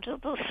go up to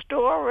the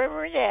store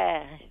every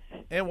day.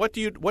 And what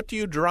do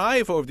you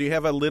drive over? Do you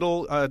have a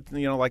little,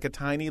 like a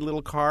tiny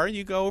little car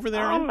you go over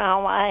there? Oh,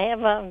 no, I have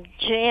a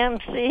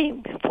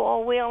GMC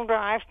 4-wheel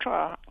drive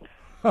truck.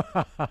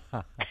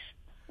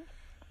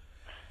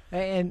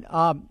 And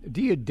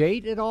do you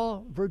date at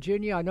all,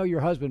 Virginia? I know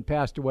your husband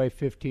passed away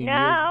 15 years.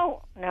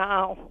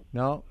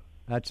 No,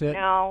 that's it?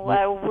 No,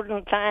 I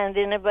wouldn't find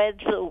anybody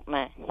to suit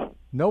me.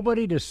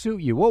 Nobody to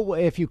suit you. What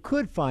if you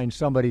could find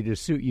somebody to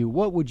suit you?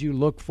 What would you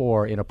look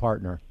for in a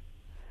partner?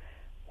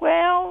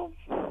 Well,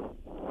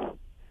 of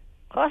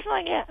course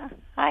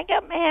I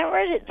got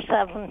married at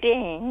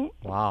 17.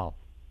 Wow.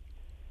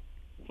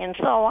 And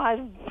so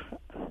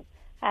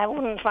I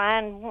wouldn't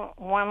find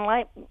one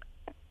like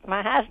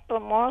my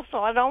husband more, so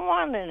I don't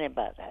want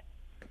anybody.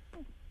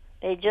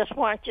 They just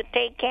want you to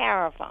take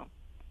care of them.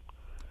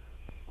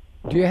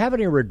 Do you have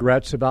any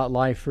regrets about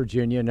life,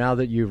 Virginia, now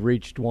that you've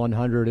reached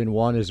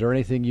 101? Is there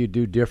anything you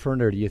do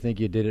different, or do you think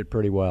you did it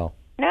pretty well?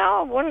 No,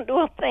 I wouldn't do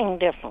a thing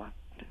different.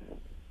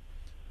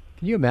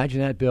 Can you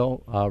imagine that,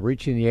 Bill,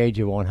 reaching the age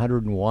of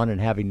 101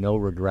 and having no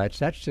regrets?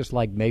 That's just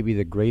like maybe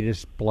the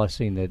greatest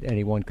blessing that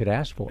anyone could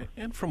ask for.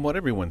 And from what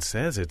everyone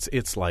says,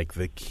 it's like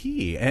the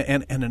key.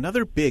 And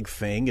another big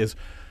thing is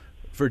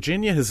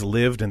Virginia has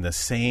lived in the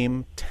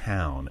same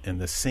town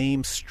and the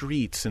same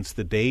street since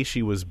the day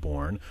she was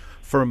born.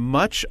 For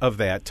much of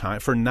that time,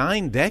 for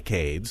 9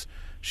 decades,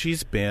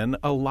 she's been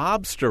a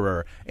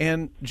lobsterer.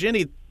 And,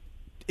 Jenny,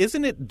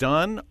 isn't it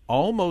done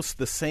almost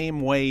the same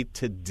way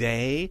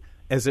today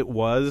as it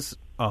was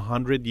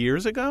 100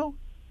 years ago?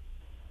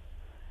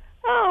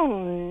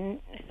 Oh,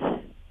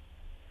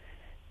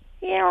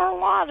 yeah, a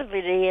lot of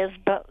it is,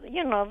 but,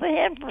 they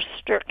have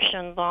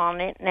restrictions on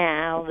it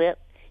now that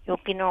you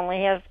can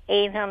only have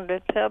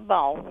 800 per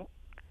boat.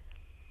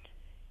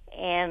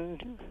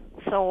 And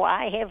so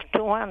I have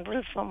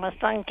 200, so my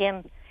son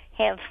can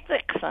have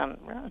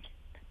 600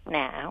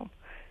 now.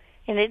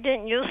 And it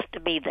didn't used to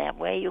be that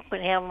way. You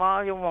could have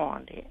all you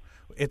wanted.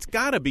 It's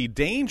got to be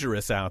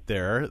dangerous out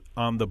there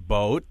on the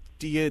boat.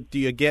 Do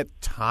you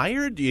get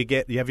tired?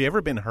 Have you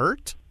ever been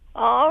hurt?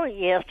 Oh,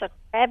 yes.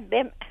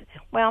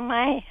 Well,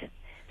 my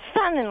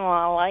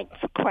son-in-law likes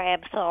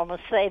crabs, so I was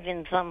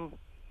saving some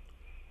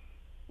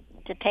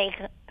to take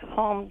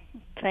home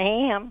to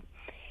him.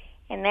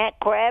 And that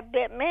crab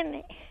bit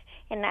me,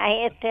 and I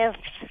had to have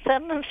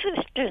 7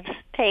 sisters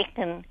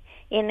taken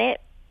in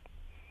it,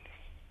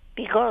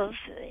 because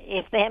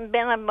if there hadn't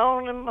been a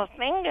bone in my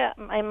finger,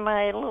 in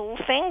my little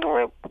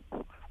finger, it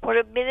would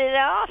have bit it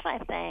off, I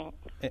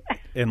think.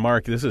 And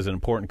Mark, this is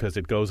important because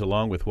it goes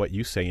along with what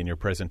you say in your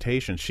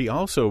presentation. She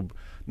also,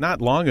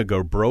 not long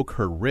ago, broke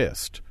her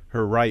wrist,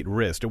 her right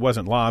wrist. It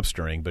wasn't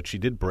lobstering, but she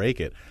did break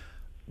it.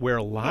 Where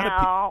a lot of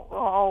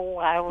people...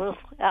 I was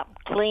up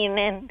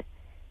cleaning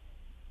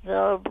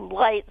the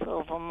lights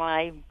over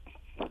my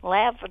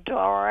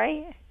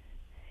lavatory,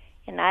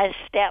 and I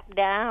stepped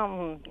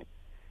down,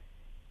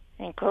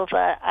 and because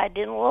I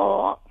didn't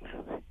look,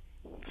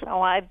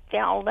 so I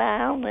fell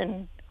down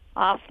and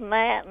off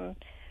that and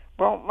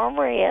broke my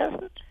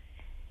wrist.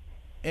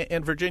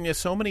 And Virginia,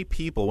 so many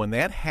people, when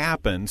that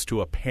happens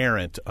to a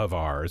parent of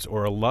ours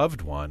or a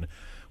loved one,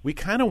 we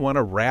kind of want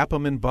to wrap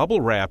them in bubble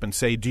wrap and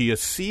say, do you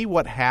see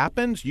what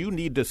happens? You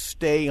need to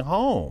stay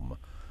home.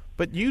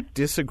 But you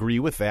disagree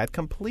with that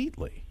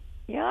completely.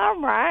 You're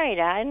right.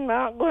 I'm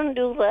not going to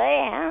do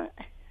that.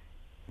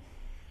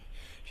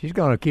 She's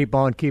going to keep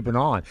on keeping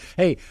on.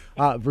 Hey,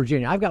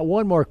 Virginia, I've got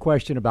one more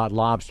question about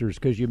lobsters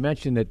because you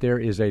mentioned that there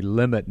is a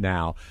limit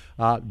now.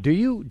 Do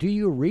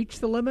you reach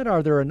the limit?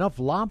 Are there enough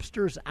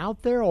lobsters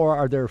out there, or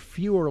are there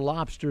fewer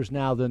lobsters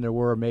now than there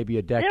were maybe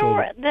a decade?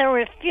 There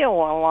are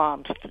fewer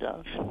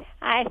lobsters.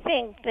 I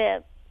think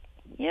that,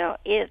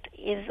 it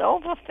is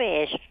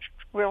overfished,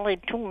 really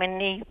too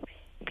many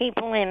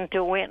people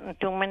into it and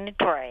too many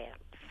crabs.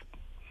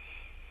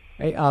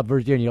 Hey,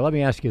 Virginia, let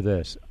me ask you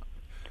this.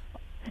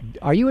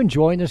 Are you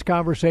enjoying this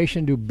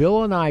conversation? Do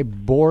Bill and I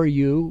bore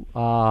you?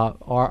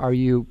 Are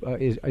you?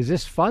 Is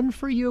this fun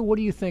for you? What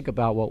do you think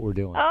about what we're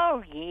doing?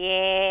 Oh,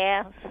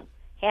 yes.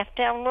 Have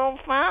to have a little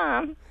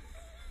fun.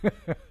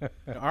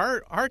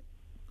 Our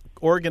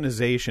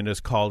organization is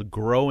called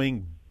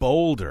Growing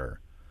Bolder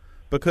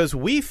because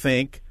we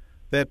think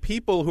that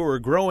people who are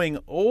growing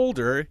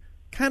older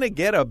kind of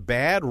get a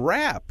bad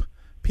rap.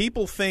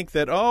 People think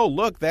that, oh,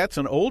 look, that's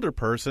an older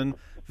person.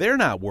 They're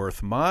not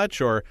worth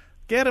much, or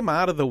get them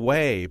out of the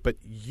way. But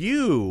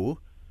you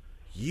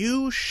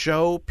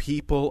show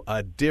people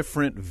a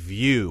different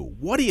view.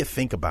 What do you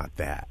think about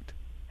that?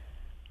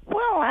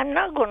 Well, I'm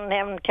not going to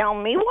have them tell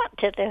me what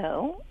to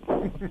do.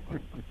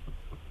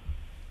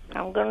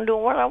 I'm going to do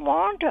what I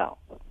want to.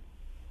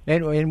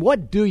 And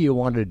what do you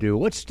want to do?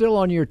 What's still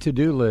on your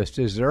to-do list?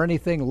 Is there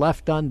anything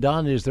left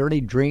undone? Is there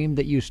any dream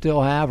that you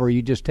still have, or are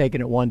you just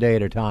taking it one day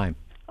at a time?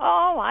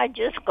 Oh, I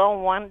just go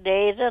one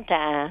day at a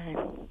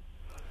time.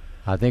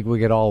 I think we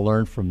could all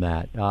learn from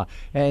that.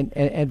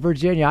 And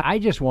Virginia, I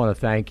just want to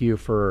thank you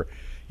for,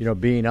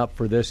 being up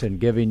for this and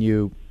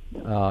giving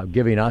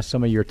us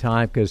some of your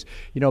time, because,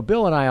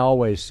 Bill and I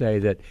always say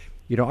that,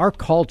 our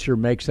culture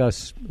makes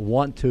us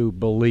want to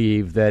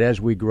believe that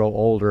as we grow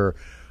older,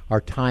 our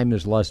time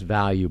is less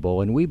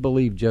valuable. And we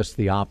believe just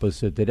the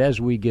opposite, that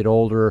as we get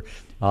older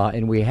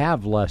and we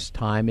have less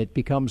time, it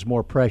becomes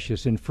more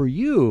precious. And for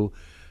you,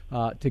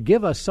 to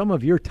give us some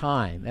of your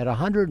time at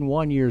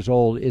 101 years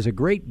old is a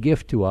great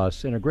gift to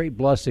us and a great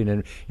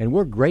blessing, and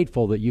we're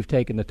grateful that you've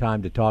taken the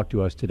time to talk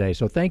to us today.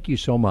 So thank you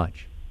so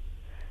much.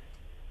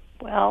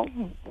 Well,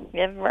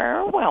 you're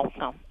very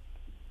welcome.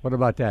 What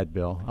about that,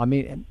 Bill? I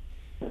mean,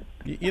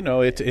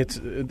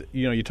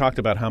 you talked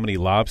about how many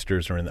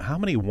lobsters are how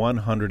many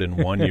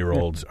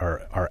 101-year-olds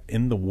are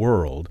in the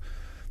world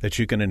that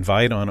you can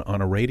invite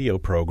on a radio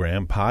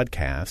program,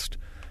 podcast,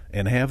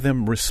 and have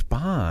them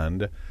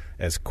respond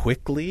as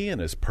quickly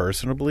and as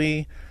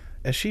personably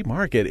as she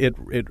marketed.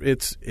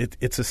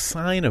 It's a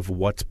sign of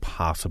what's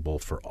possible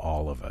for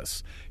all of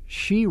us.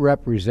 She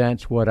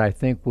represents what I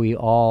think we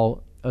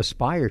all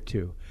aspire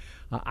to.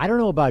 I don't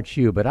know about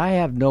you, but I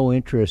have no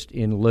interest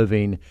in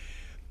living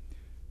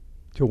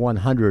to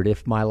 100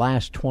 if my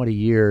last 20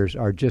 years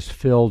are just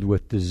filled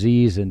with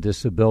disease and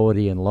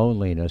disability and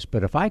loneliness.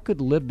 But if I could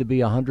live to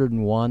be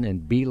 101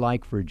 and be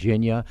like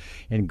Virginia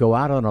and go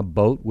out on a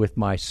boat with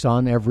my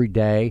son every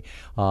day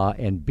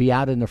and be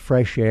out in the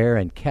fresh air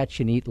and catch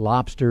and eat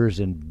lobsters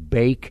and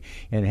bake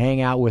and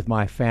hang out with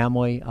my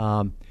family,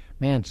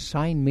 man,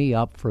 sign me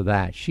up for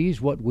that.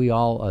 She's what we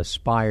all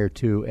aspire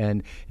to.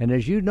 And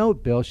as you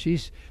note, Bill,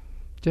 she's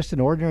just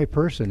an ordinary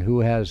person who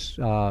has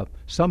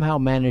somehow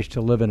managed to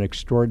live an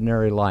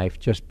extraordinary life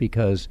just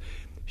because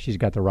she's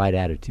got the right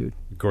attitude.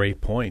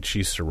 Great point.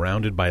 She's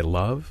surrounded by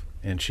love,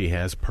 and she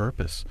has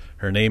purpose.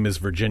 Her name is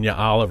Virginia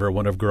Oliver,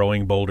 one of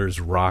Growing Boulder's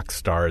rock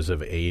stars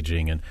of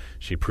aging, and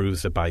she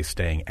proves that by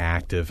staying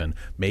active and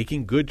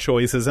making good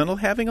choices and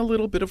having a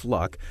little bit of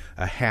luck,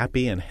 a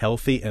happy and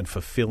healthy and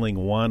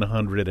fulfilling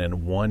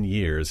 101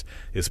 years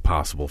is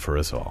possible for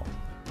us all.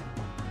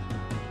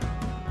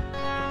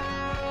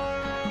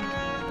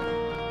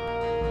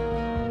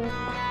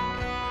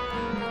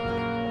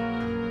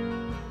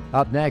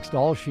 Up next,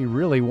 all she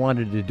really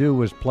wanted to do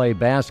was play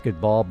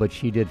basketball, but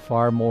she did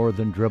far more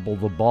than dribble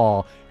the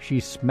ball. She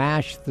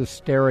smashed the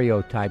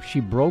stereotype. She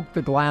broke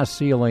the glass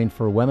ceiling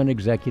for women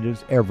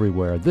executives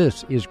everywhere.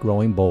 This is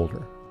Growing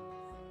Bolder.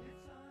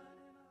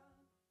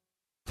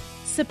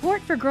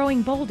 Support for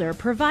Growing Bolder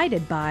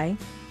provided by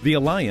The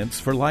Alliance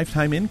for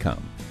Lifetime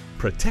Income.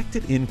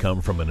 Protected income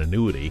from an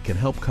annuity can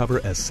help cover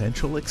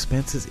essential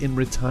expenses in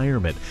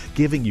retirement,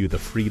 giving you the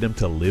freedom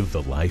to live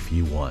the life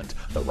you want.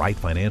 The right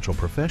financial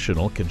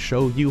professional can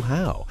show you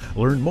how.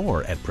 Learn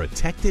more at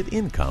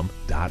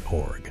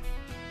protectedincome.org.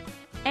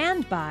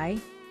 and by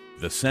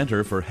The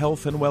Center for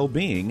Health and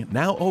Well-Being,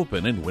 now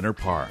open in Winter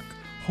Park.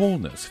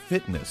 Wholeness,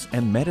 fitness,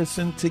 and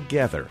medicine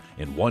together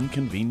in one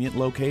convenient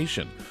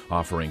location,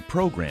 offering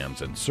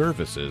programs and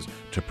services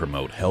to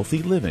promote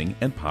healthy living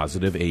and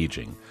positive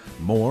aging.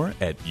 More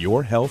at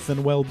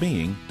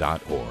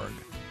yourhealthandwellbeing.org.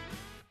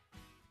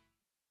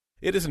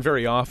 It isn't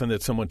very often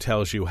that someone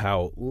tells you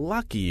how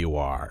lucky you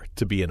are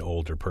to be an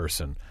older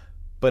person,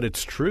 but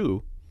it's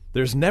true.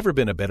 There's never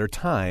been a better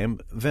time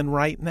than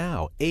right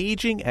now.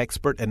 Aging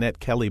expert Annette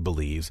Kelly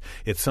believes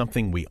it's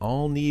something we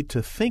all need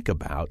to think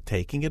about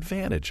taking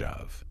advantage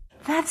of.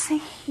 That's a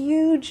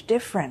huge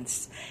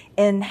difference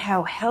in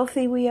how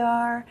healthy we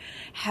are,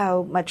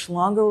 how much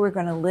longer we're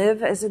going to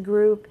live as a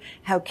group,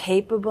 how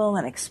capable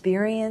and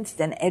experienced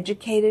and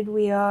educated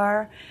we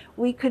are.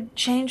 We could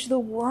change the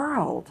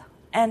world,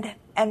 and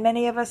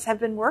many of us have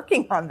been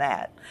working on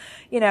that.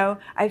 You know,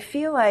 I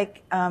feel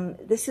like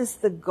this is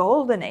the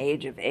golden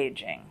age of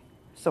aging,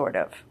 sort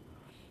of.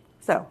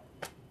 So,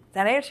 does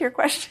that answer your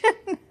question?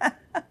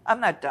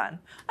 I'm not done.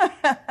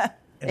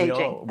 And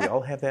we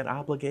all have that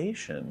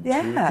obligation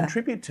to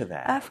contribute to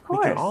that. Of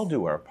course. We can all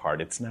do our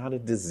part. It's not a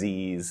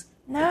disease.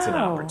 It's an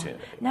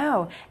opportunity.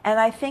 No. And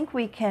I think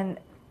we can,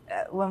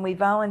 when we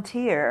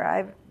volunteer,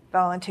 I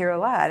volunteer a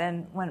lot,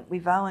 and when we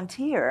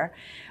volunteer,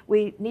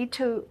 we need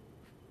to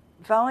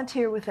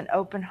volunteer with an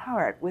open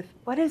heart, with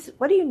what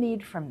do you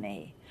need from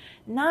me?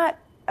 Not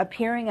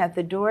appearing at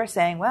the door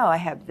saying, well, I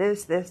have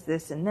this,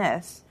 and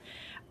this.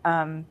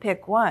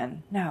 Pick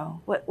one. No.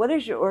 What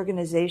does your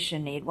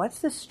organization need? What's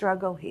the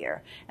struggle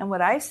here? And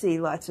what I see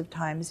lots of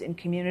times in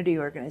community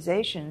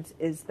organizations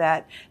is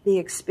that the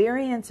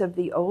experience of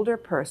the older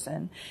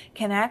person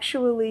can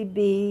actually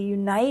be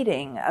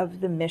uniting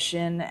of the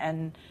mission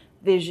and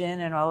vision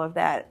and all of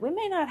that. We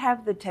may not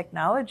have the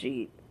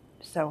technology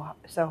so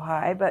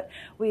high, but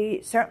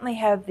we certainly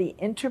have the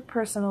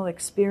interpersonal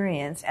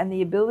experience and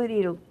the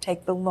ability to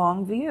take the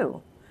long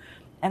view.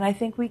 And I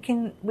think we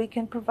can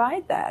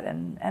provide that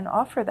and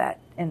offer that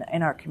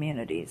in our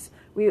communities.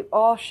 We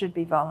all should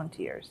be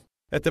volunteers.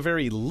 At the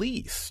very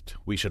least,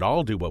 we should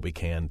all do what we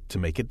can to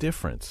make a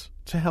difference,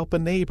 to help a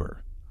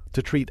neighbor,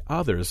 to treat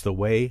others the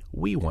way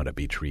we want to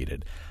be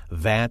treated.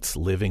 That's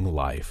living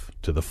life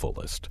to the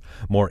fullest.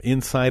 More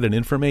insight and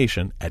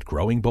information at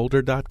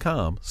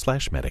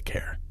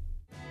growingboulder.com/Medicare.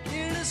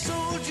 In a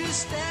soldier's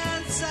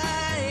stance,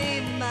 I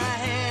aim my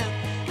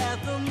hand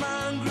at the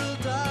mongrel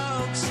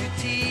dogs who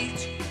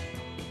teach.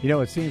 You know,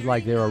 it seems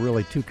like there are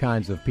really two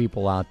kinds of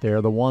people out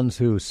there. The ones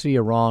who see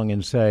a wrong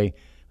and say,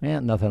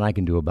 nothing I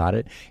can do about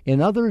it.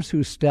 And others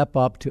who step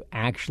up to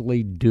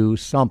actually do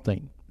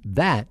something.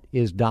 That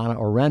is Donna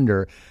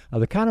Orender,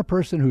 the kind of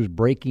person who's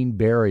breaking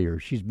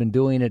barriers. She's been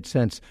doing it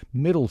since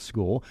middle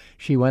school.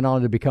 She went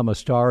on to become a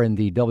star in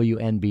the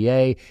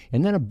WNBA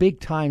and then a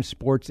big-time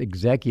sports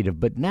executive.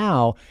 But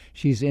now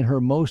she's in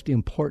her most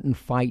important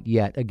fight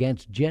yet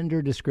against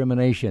gender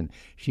discrimination.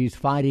 She's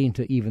fighting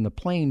to even the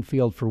playing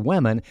field for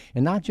women,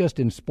 and not just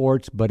in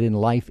sports, but in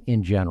life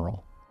in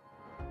general.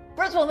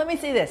 First of all, let me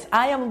say this.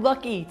 I am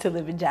lucky to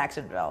live in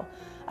Jacksonville.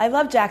 I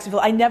love Jacksonville.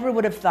 I never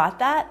would have thought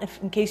that.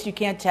 In case you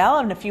can't tell,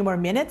 in a few more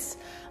minutes,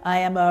 I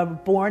am a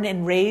born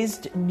and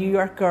raised New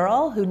York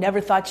girl who never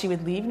thought she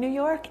would leave New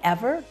York,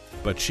 ever.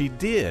 But she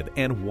did,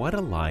 and what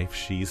a life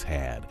she's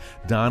had.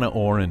 Donna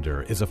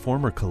Orender is a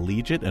former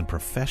collegiate and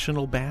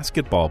professional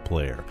basketball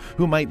player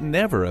who might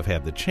never have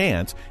had the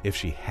chance if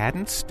she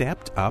hadn't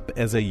stepped up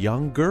as a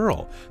young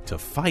girl to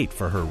fight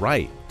for her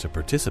right to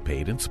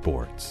participate in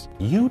sports.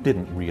 You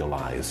didn't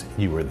realize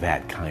you were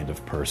that kind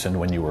of person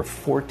when you were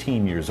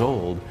 14 years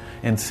old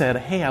and said,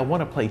 hey, I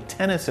want to play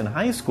tennis in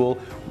high school.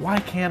 Why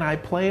can't I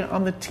play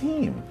on the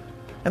team?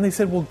 And they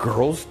said, well,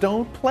 girls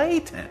don't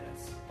play tennis.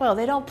 Well,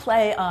 they don't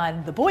play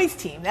on the boys'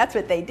 team. That's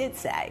what they did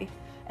say.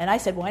 And I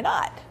said, why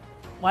not?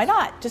 Why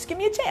not? Just give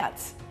me a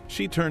chance.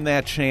 She turned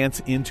that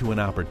chance into an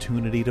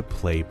opportunity to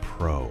play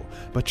pro.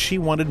 But she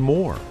wanted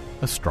more,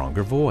 a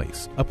stronger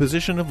voice, a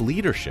position of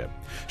leadership.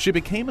 She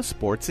became a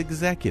sports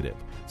executive,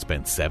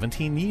 spent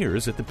 17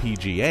 years at the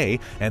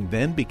PGA, and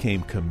then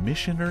became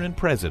commissioner and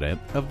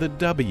president of the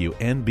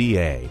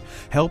WNBA,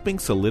 helping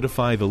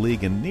solidify the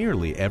league in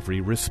nearly every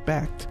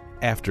respect.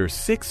 After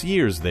 6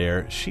 years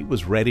there, she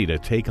was ready to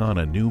take on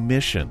a new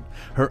mission,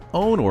 her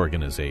own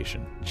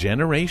organization,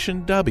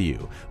 Generation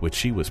W, which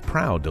she was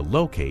proud to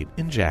locate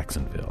in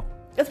Jacksonville.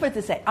 That's what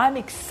to say. I'm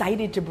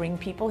excited to bring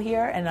people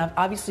here, and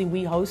obviously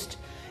we host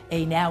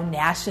a now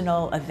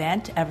national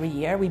event every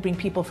year. We bring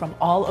people from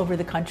all over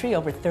the country,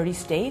 over 30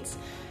 states,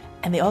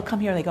 and they all come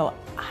here and they go,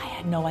 I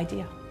had no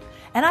idea.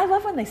 And I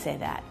love when they say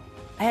that.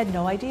 I had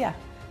no idea.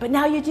 But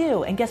now you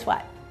do, and guess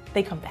what?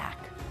 They come back.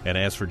 And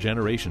as for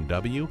Generation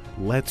W,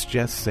 let's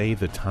just say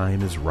the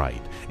time is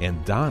right,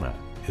 and Donna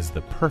is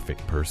the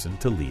perfect person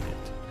to lead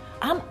it.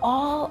 I'm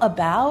all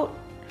about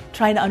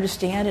trying to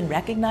understand and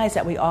recognize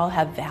that we all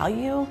have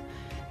value,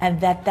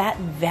 and that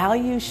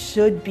value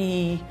should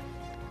be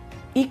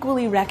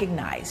equally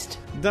recognized.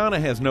 Donna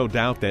has no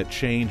doubt that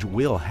change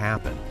will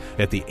happen.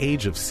 At the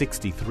age of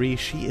 63,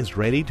 she is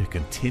ready to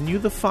continue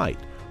the fight,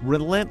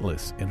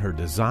 relentless in her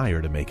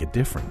desire to make a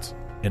difference.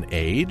 An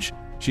age?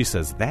 She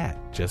says that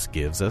just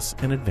gives us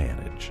an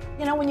advantage.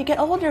 You know, when you get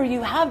older,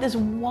 you have this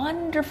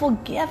wonderful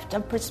gift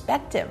of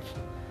perspective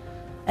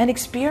and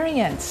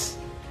experience.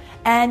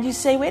 And you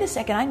say, wait a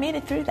second, I made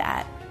it through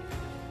that.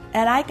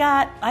 And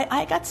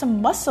I got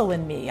some muscle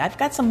in me. I've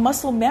got some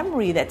muscle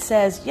memory that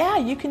says, yeah,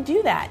 you can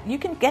do that. You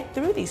can get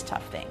through these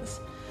tough things.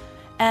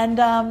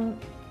 And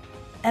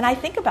I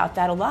think about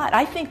that a lot.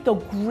 I think the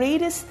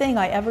greatest thing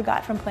I ever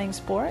got from playing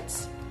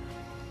sports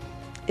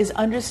is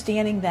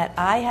understanding that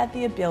I had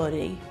the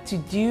ability to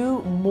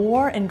do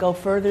more and go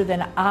further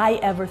than I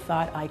ever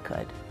thought I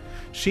could.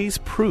 She's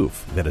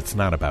proof that it's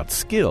not about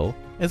skill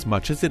as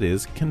much as it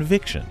is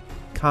conviction,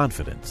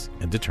 confidence,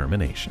 and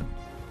determination.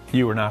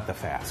 You were not the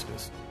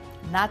fastest.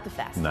 Not the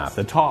fastest. Not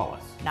the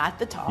tallest. Not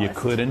the tallest. You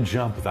couldn't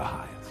jump the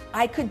highest.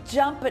 I could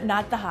jump, but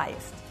not the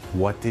highest.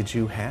 What did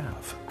you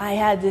have? I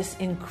had this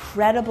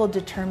incredible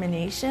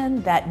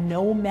determination that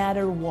no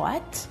matter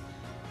what,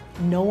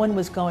 no one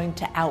was going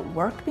to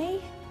outwork me,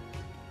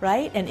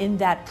 right? And in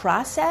that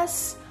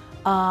process,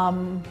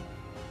 no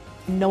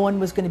one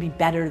was going to be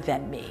better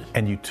than me.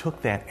 And you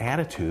took that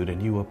attitude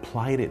and you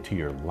applied it to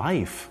your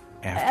life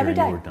after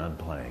you were done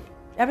playing.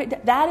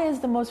 That is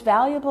the most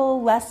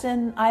valuable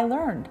lesson I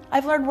learned.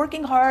 I've learned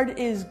working hard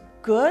is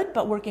good,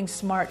 but working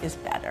smart is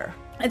better.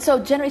 And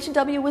so Generation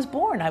W was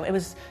born. It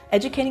was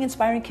educating,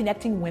 inspiring,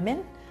 connecting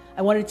women.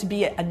 I wanted it to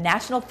be a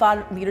national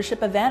thought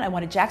leadership event. I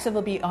wanted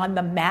Jacksonville to be on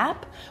the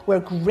map where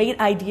great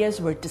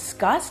ideas were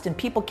discussed and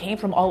people came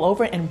from all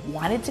over and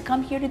wanted to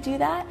come here to do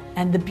that.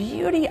 And the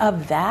beauty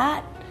of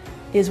that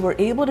is we're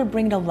able to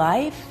bring to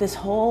life this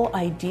whole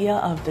idea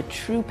of the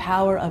true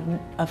power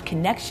of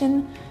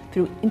connection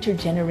through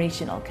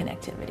intergenerational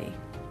connectivity.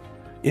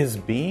 Is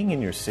being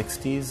in your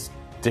 60s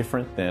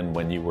different than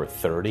when you were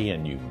 30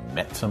 and you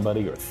met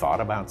somebody or thought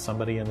about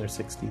somebody in their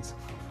 60s?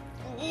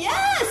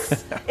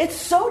 Yes! It's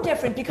so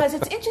different because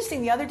it's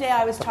interesting. The other day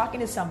I was talking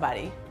to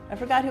somebody. I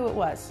forgot who it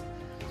was.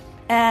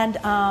 And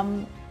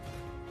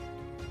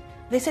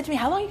they said to me,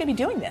 how long are you going to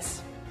be doing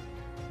this?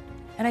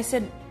 And I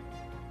said,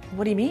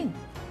 what do you mean?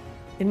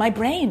 In my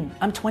brain,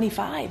 I'm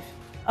 25.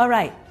 All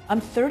right,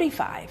 I'm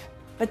 35.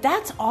 But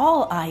that's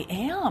all I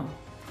am.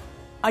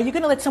 Are you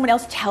going to let someone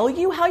else tell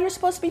you how you're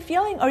supposed to be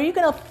feeling? Or are you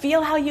going to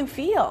feel how you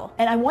feel?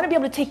 And I want to be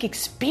able to take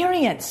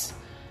experience,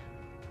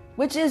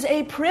 which is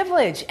a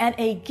privilege and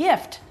a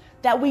gift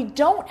that we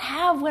don't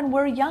have when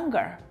we're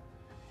younger,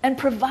 and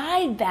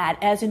provide that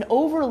as an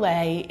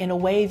overlay in a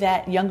way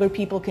that younger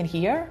people can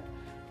hear,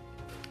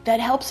 that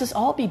helps us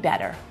all be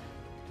better.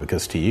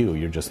 Because to you,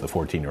 you're just the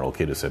 14-year-old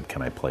kid who said,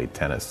 can I play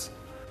tennis?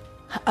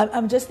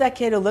 I'm just that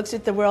kid who looks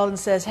at the world and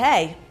says,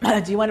 hey,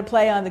 do you want to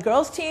play on the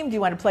girls' team? Do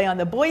you want to play on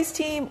the boys'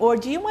 team? Or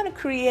do you want to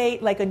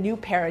create like a new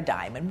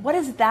paradigm? And what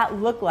does that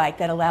look like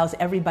that allows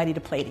everybody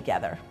to play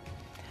together?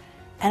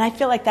 And I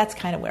feel like that's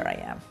kind of where I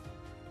am.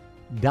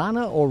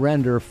 Donna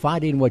Orender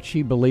fighting what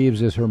she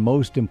believes is her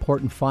most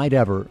important fight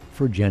ever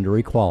for gender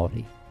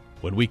equality.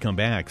 When we come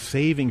back,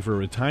 saving for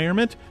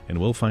retirement, and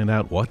we'll find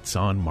out what's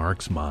on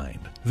Mark's mind.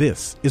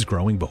 This is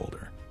Growing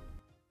Bolder.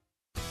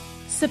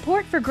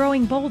 Support for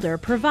Growing Bolder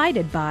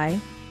provided by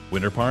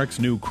Winter Park's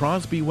new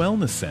Crosby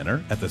Wellness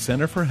Center at the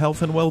Center for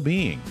Health and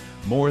Well-Being.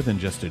 More than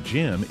just a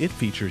gym, it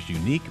features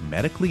unique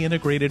medically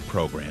integrated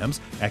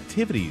programs,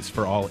 activities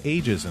for all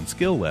ages and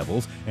skill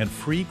levels, and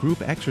free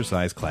group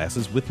exercise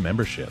classes with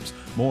memberships.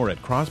 More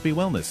at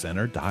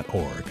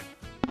crosbywellnesscenter.org.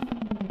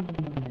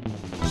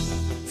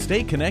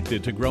 Stay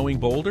connected to Growing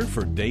Bolder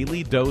for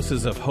daily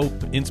doses of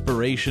hope,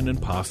 inspiration,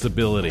 and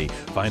possibility.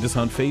 Find us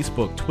on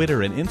Facebook,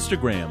 Twitter, and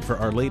Instagram for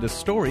our latest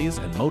stories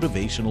and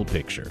motivational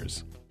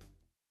pictures.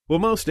 Well,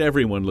 most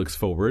everyone looks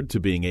forward to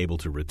being able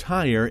to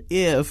retire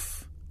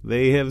if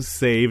they have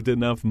saved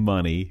enough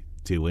money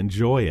to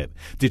enjoy it.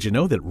 Did you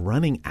know that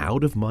running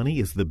out of money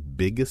is the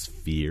biggest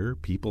fear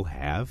people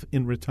have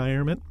in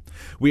retirement?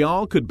 We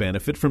all could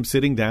benefit from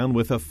sitting down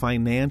with a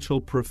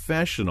financial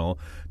professional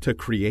to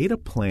create a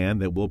plan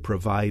that will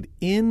provide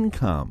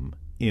income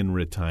in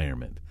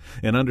retirement.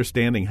 And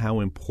understanding how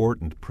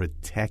important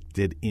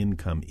protected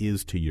income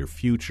is to your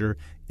future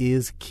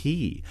is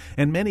key.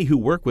 And many who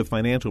work with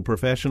financial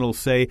professionals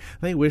say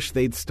they wish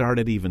they'd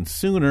started even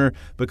sooner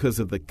because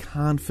of the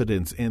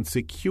confidence and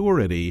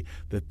security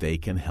that they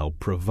can help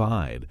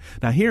provide.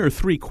 Now, here are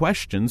 3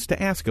 questions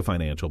to ask a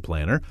financial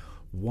planner.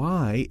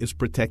 Why is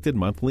protected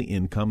monthly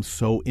income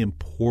so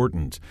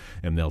important?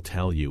 And they'll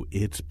tell you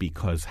it's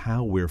because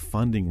how we're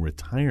funding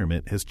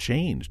retirement has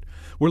changed.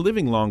 We're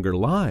living longer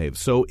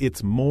lives, so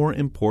it's more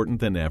important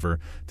than ever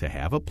to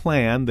have a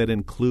plan that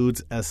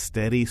includes a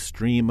steady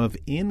stream of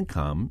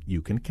income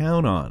you can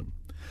count on.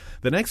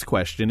 The next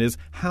question is,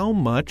 how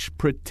much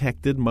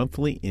protected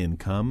monthly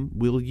income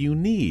will you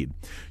need?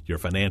 Your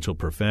financial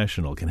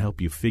professional can help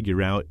you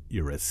figure out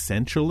your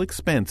essential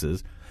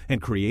expenses and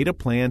create a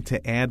plan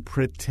to add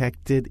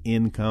protected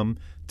income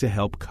to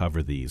help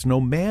cover these, no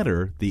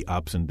matter the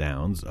ups and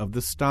downs of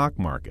the stock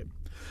market.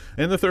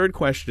 And the third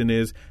question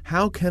is,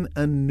 how can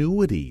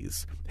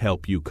annuities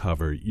help you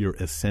cover your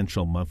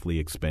essential monthly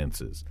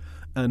expenses?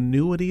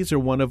 Annuities are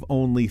one of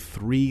only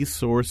 3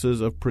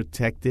 sources of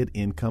protected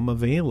income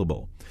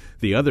available.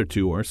 The other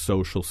 2 are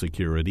Social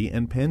Security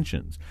and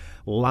pensions.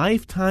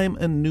 Lifetime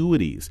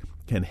annuities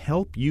can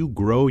help you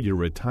grow your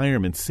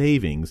retirement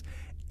savings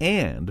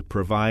and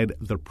provide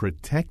the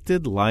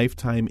protected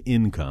lifetime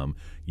income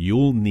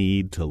you'll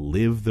need to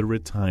live the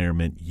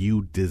retirement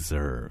you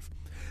deserve.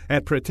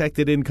 At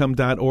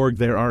protectedincome.org,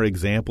 there are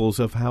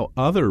examples of how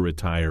other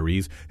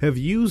retirees have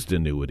used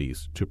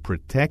annuities to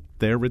protect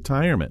their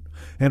retirement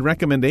and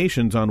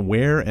recommendations on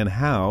where and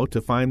how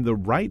to find the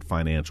right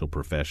financial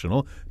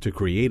professional to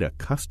create a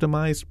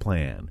customized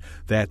plan.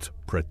 That's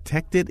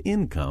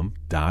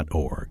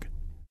protectedincome.org.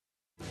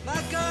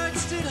 My guard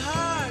stood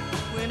hard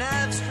when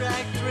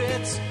abstract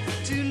threats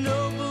too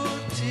noble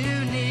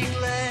to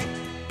neglect.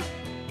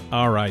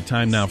 All right,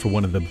 time now for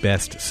one of the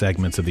best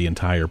segments of the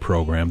entire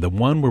program, the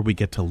one where we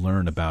get to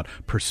learn about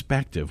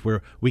perspective,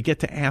 where we get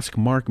to ask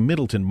Mark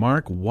Middleton.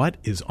 Mark, what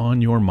is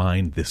on your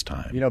mind this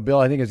time? You know, Bill,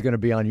 I think it's going to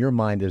be on your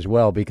mind as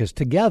well, because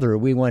together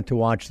we went to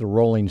watch the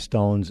Rolling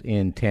Stones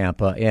in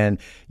Tampa. And,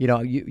 you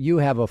know, you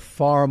have a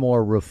far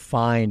more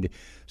refined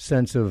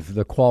sense of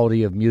the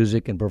quality of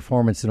music and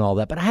performance and all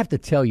that. But I have to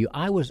tell you,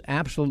 I was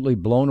absolutely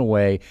blown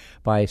away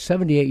by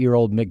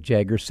 78-year-old Mick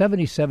Jagger,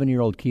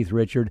 77-year-old Keith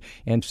Richards,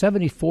 and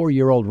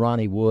 74-year-old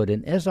Ronnie Wood.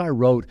 And as I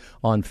wrote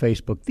on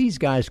Facebook, these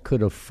guys could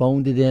have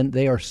phoned it in.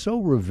 They are so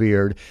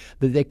revered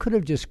that they could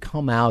have just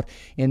come out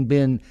and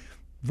been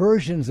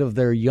versions of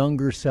their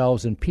younger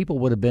selves, and people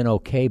would have been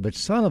okay. But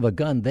son of a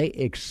gun, they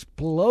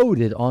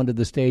exploded onto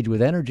the stage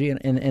with energy,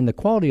 and the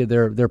quality of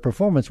their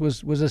performance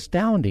was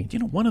astounding. You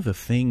know, one of the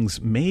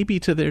things, maybe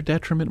to their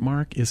detriment,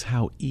 Mark, is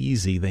how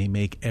easy they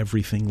make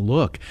everything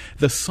look.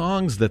 The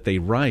songs that they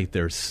write,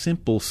 they're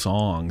simple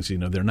songs. You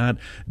know, they're not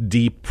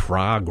deep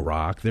prog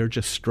rock. They're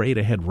just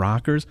straight-ahead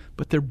rockers,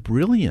 but they're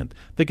brilliant.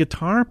 The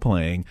guitar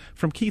playing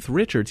from Keith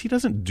Richards, he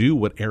doesn't do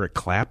what Eric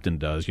Clapton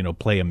does, you know,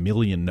 play a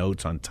million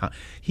notes on time.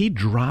 He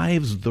drives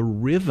the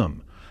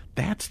rhythm.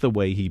 That's the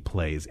way he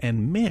plays.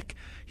 And Mick,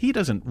 he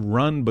doesn't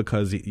run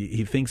because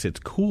he thinks it's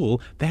cool.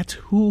 That's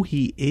who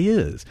he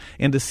is.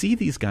 And to see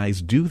these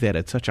guys do that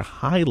at such a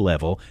high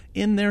level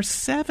in their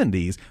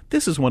 70s,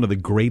 this is one of the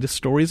greatest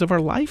stories of our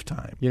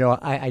lifetime. You know,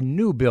 I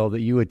knew, Bill, that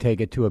you would take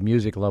it to a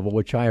music level,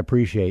 which I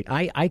appreciate.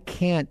 I'm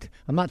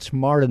not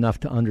smart enough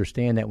to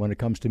understand that when it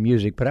comes to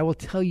music, but I will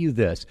tell you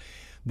this,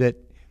 that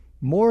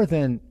more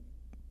than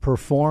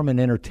perform and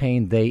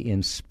entertain, they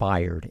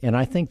inspired. And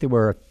I think there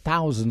were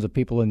thousands of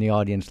people in the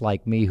audience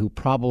like me who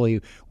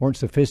probably weren't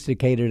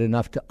sophisticated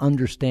enough to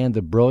understand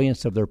the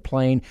brilliance of their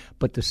playing,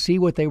 but to see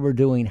what they were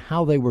doing,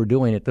 how they were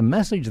doing it. The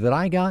message that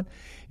I got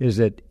is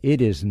that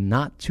it is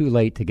not too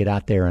late to get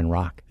out there and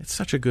rock. It's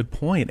such a good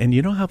point. And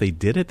you know how they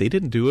did it? They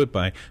didn't do it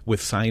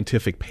with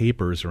scientific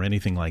papers or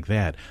anything like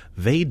that.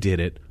 They did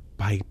it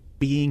by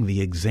being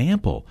the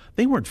example.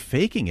 They weren't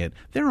faking it.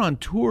 They're on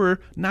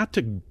tour not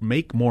to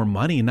make more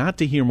money, not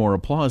to hear more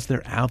applause.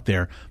 They're out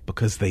there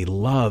because they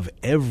love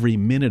every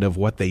minute of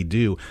what they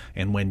do.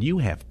 And when you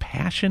have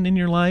passion in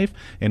your life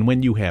and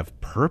when you have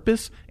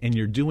purpose and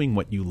you're doing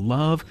what you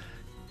love,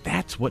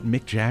 that's what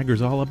Mick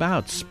Jagger's all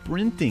about,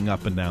 sprinting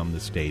up and down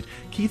the stage.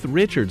 Keith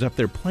Richards up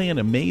there playing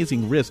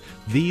amazing riffs.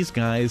 These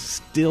guys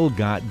still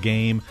got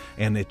game,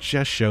 and it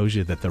just shows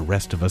you that the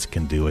rest of us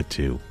can do it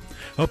too.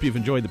 Hope you've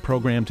enjoyed the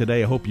program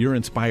today. I hope you're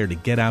inspired to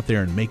get out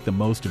there and make the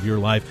most of your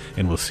life,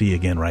 and we'll see you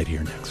again right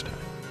here next time.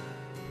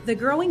 The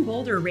Growing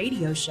Boulder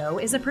radio show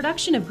is a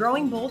production of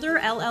Growing Boulder,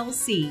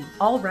 LLC,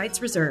 all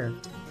rights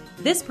reserved.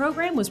 This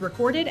program was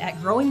recorded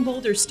at Growing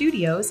Boulder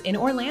Studios in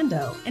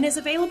Orlando and is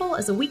available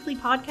as a weekly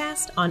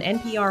podcast on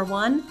NPR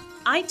One,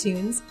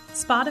 iTunes,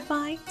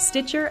 Spotify,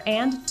 Stitcher,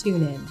 and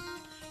TuneIn.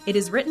 It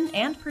is written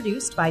and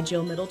produced by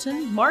Jill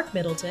Middleton, Mark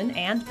Middleton,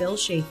 and Bill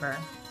Schaefer.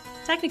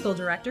 Technical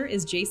director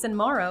is Jason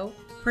Morrow.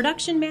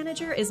 Production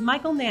manager is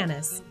Michael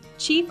Nannis.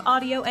 Chief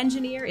audio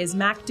engineer is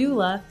Mac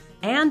Dula.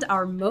 And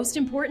our most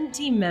important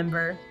team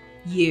member,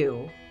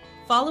 you.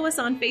 Follow us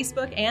on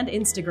Facebook and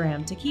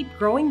Instagram to keep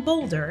growing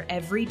bolder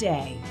every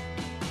day.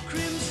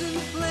 Crimson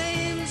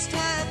flames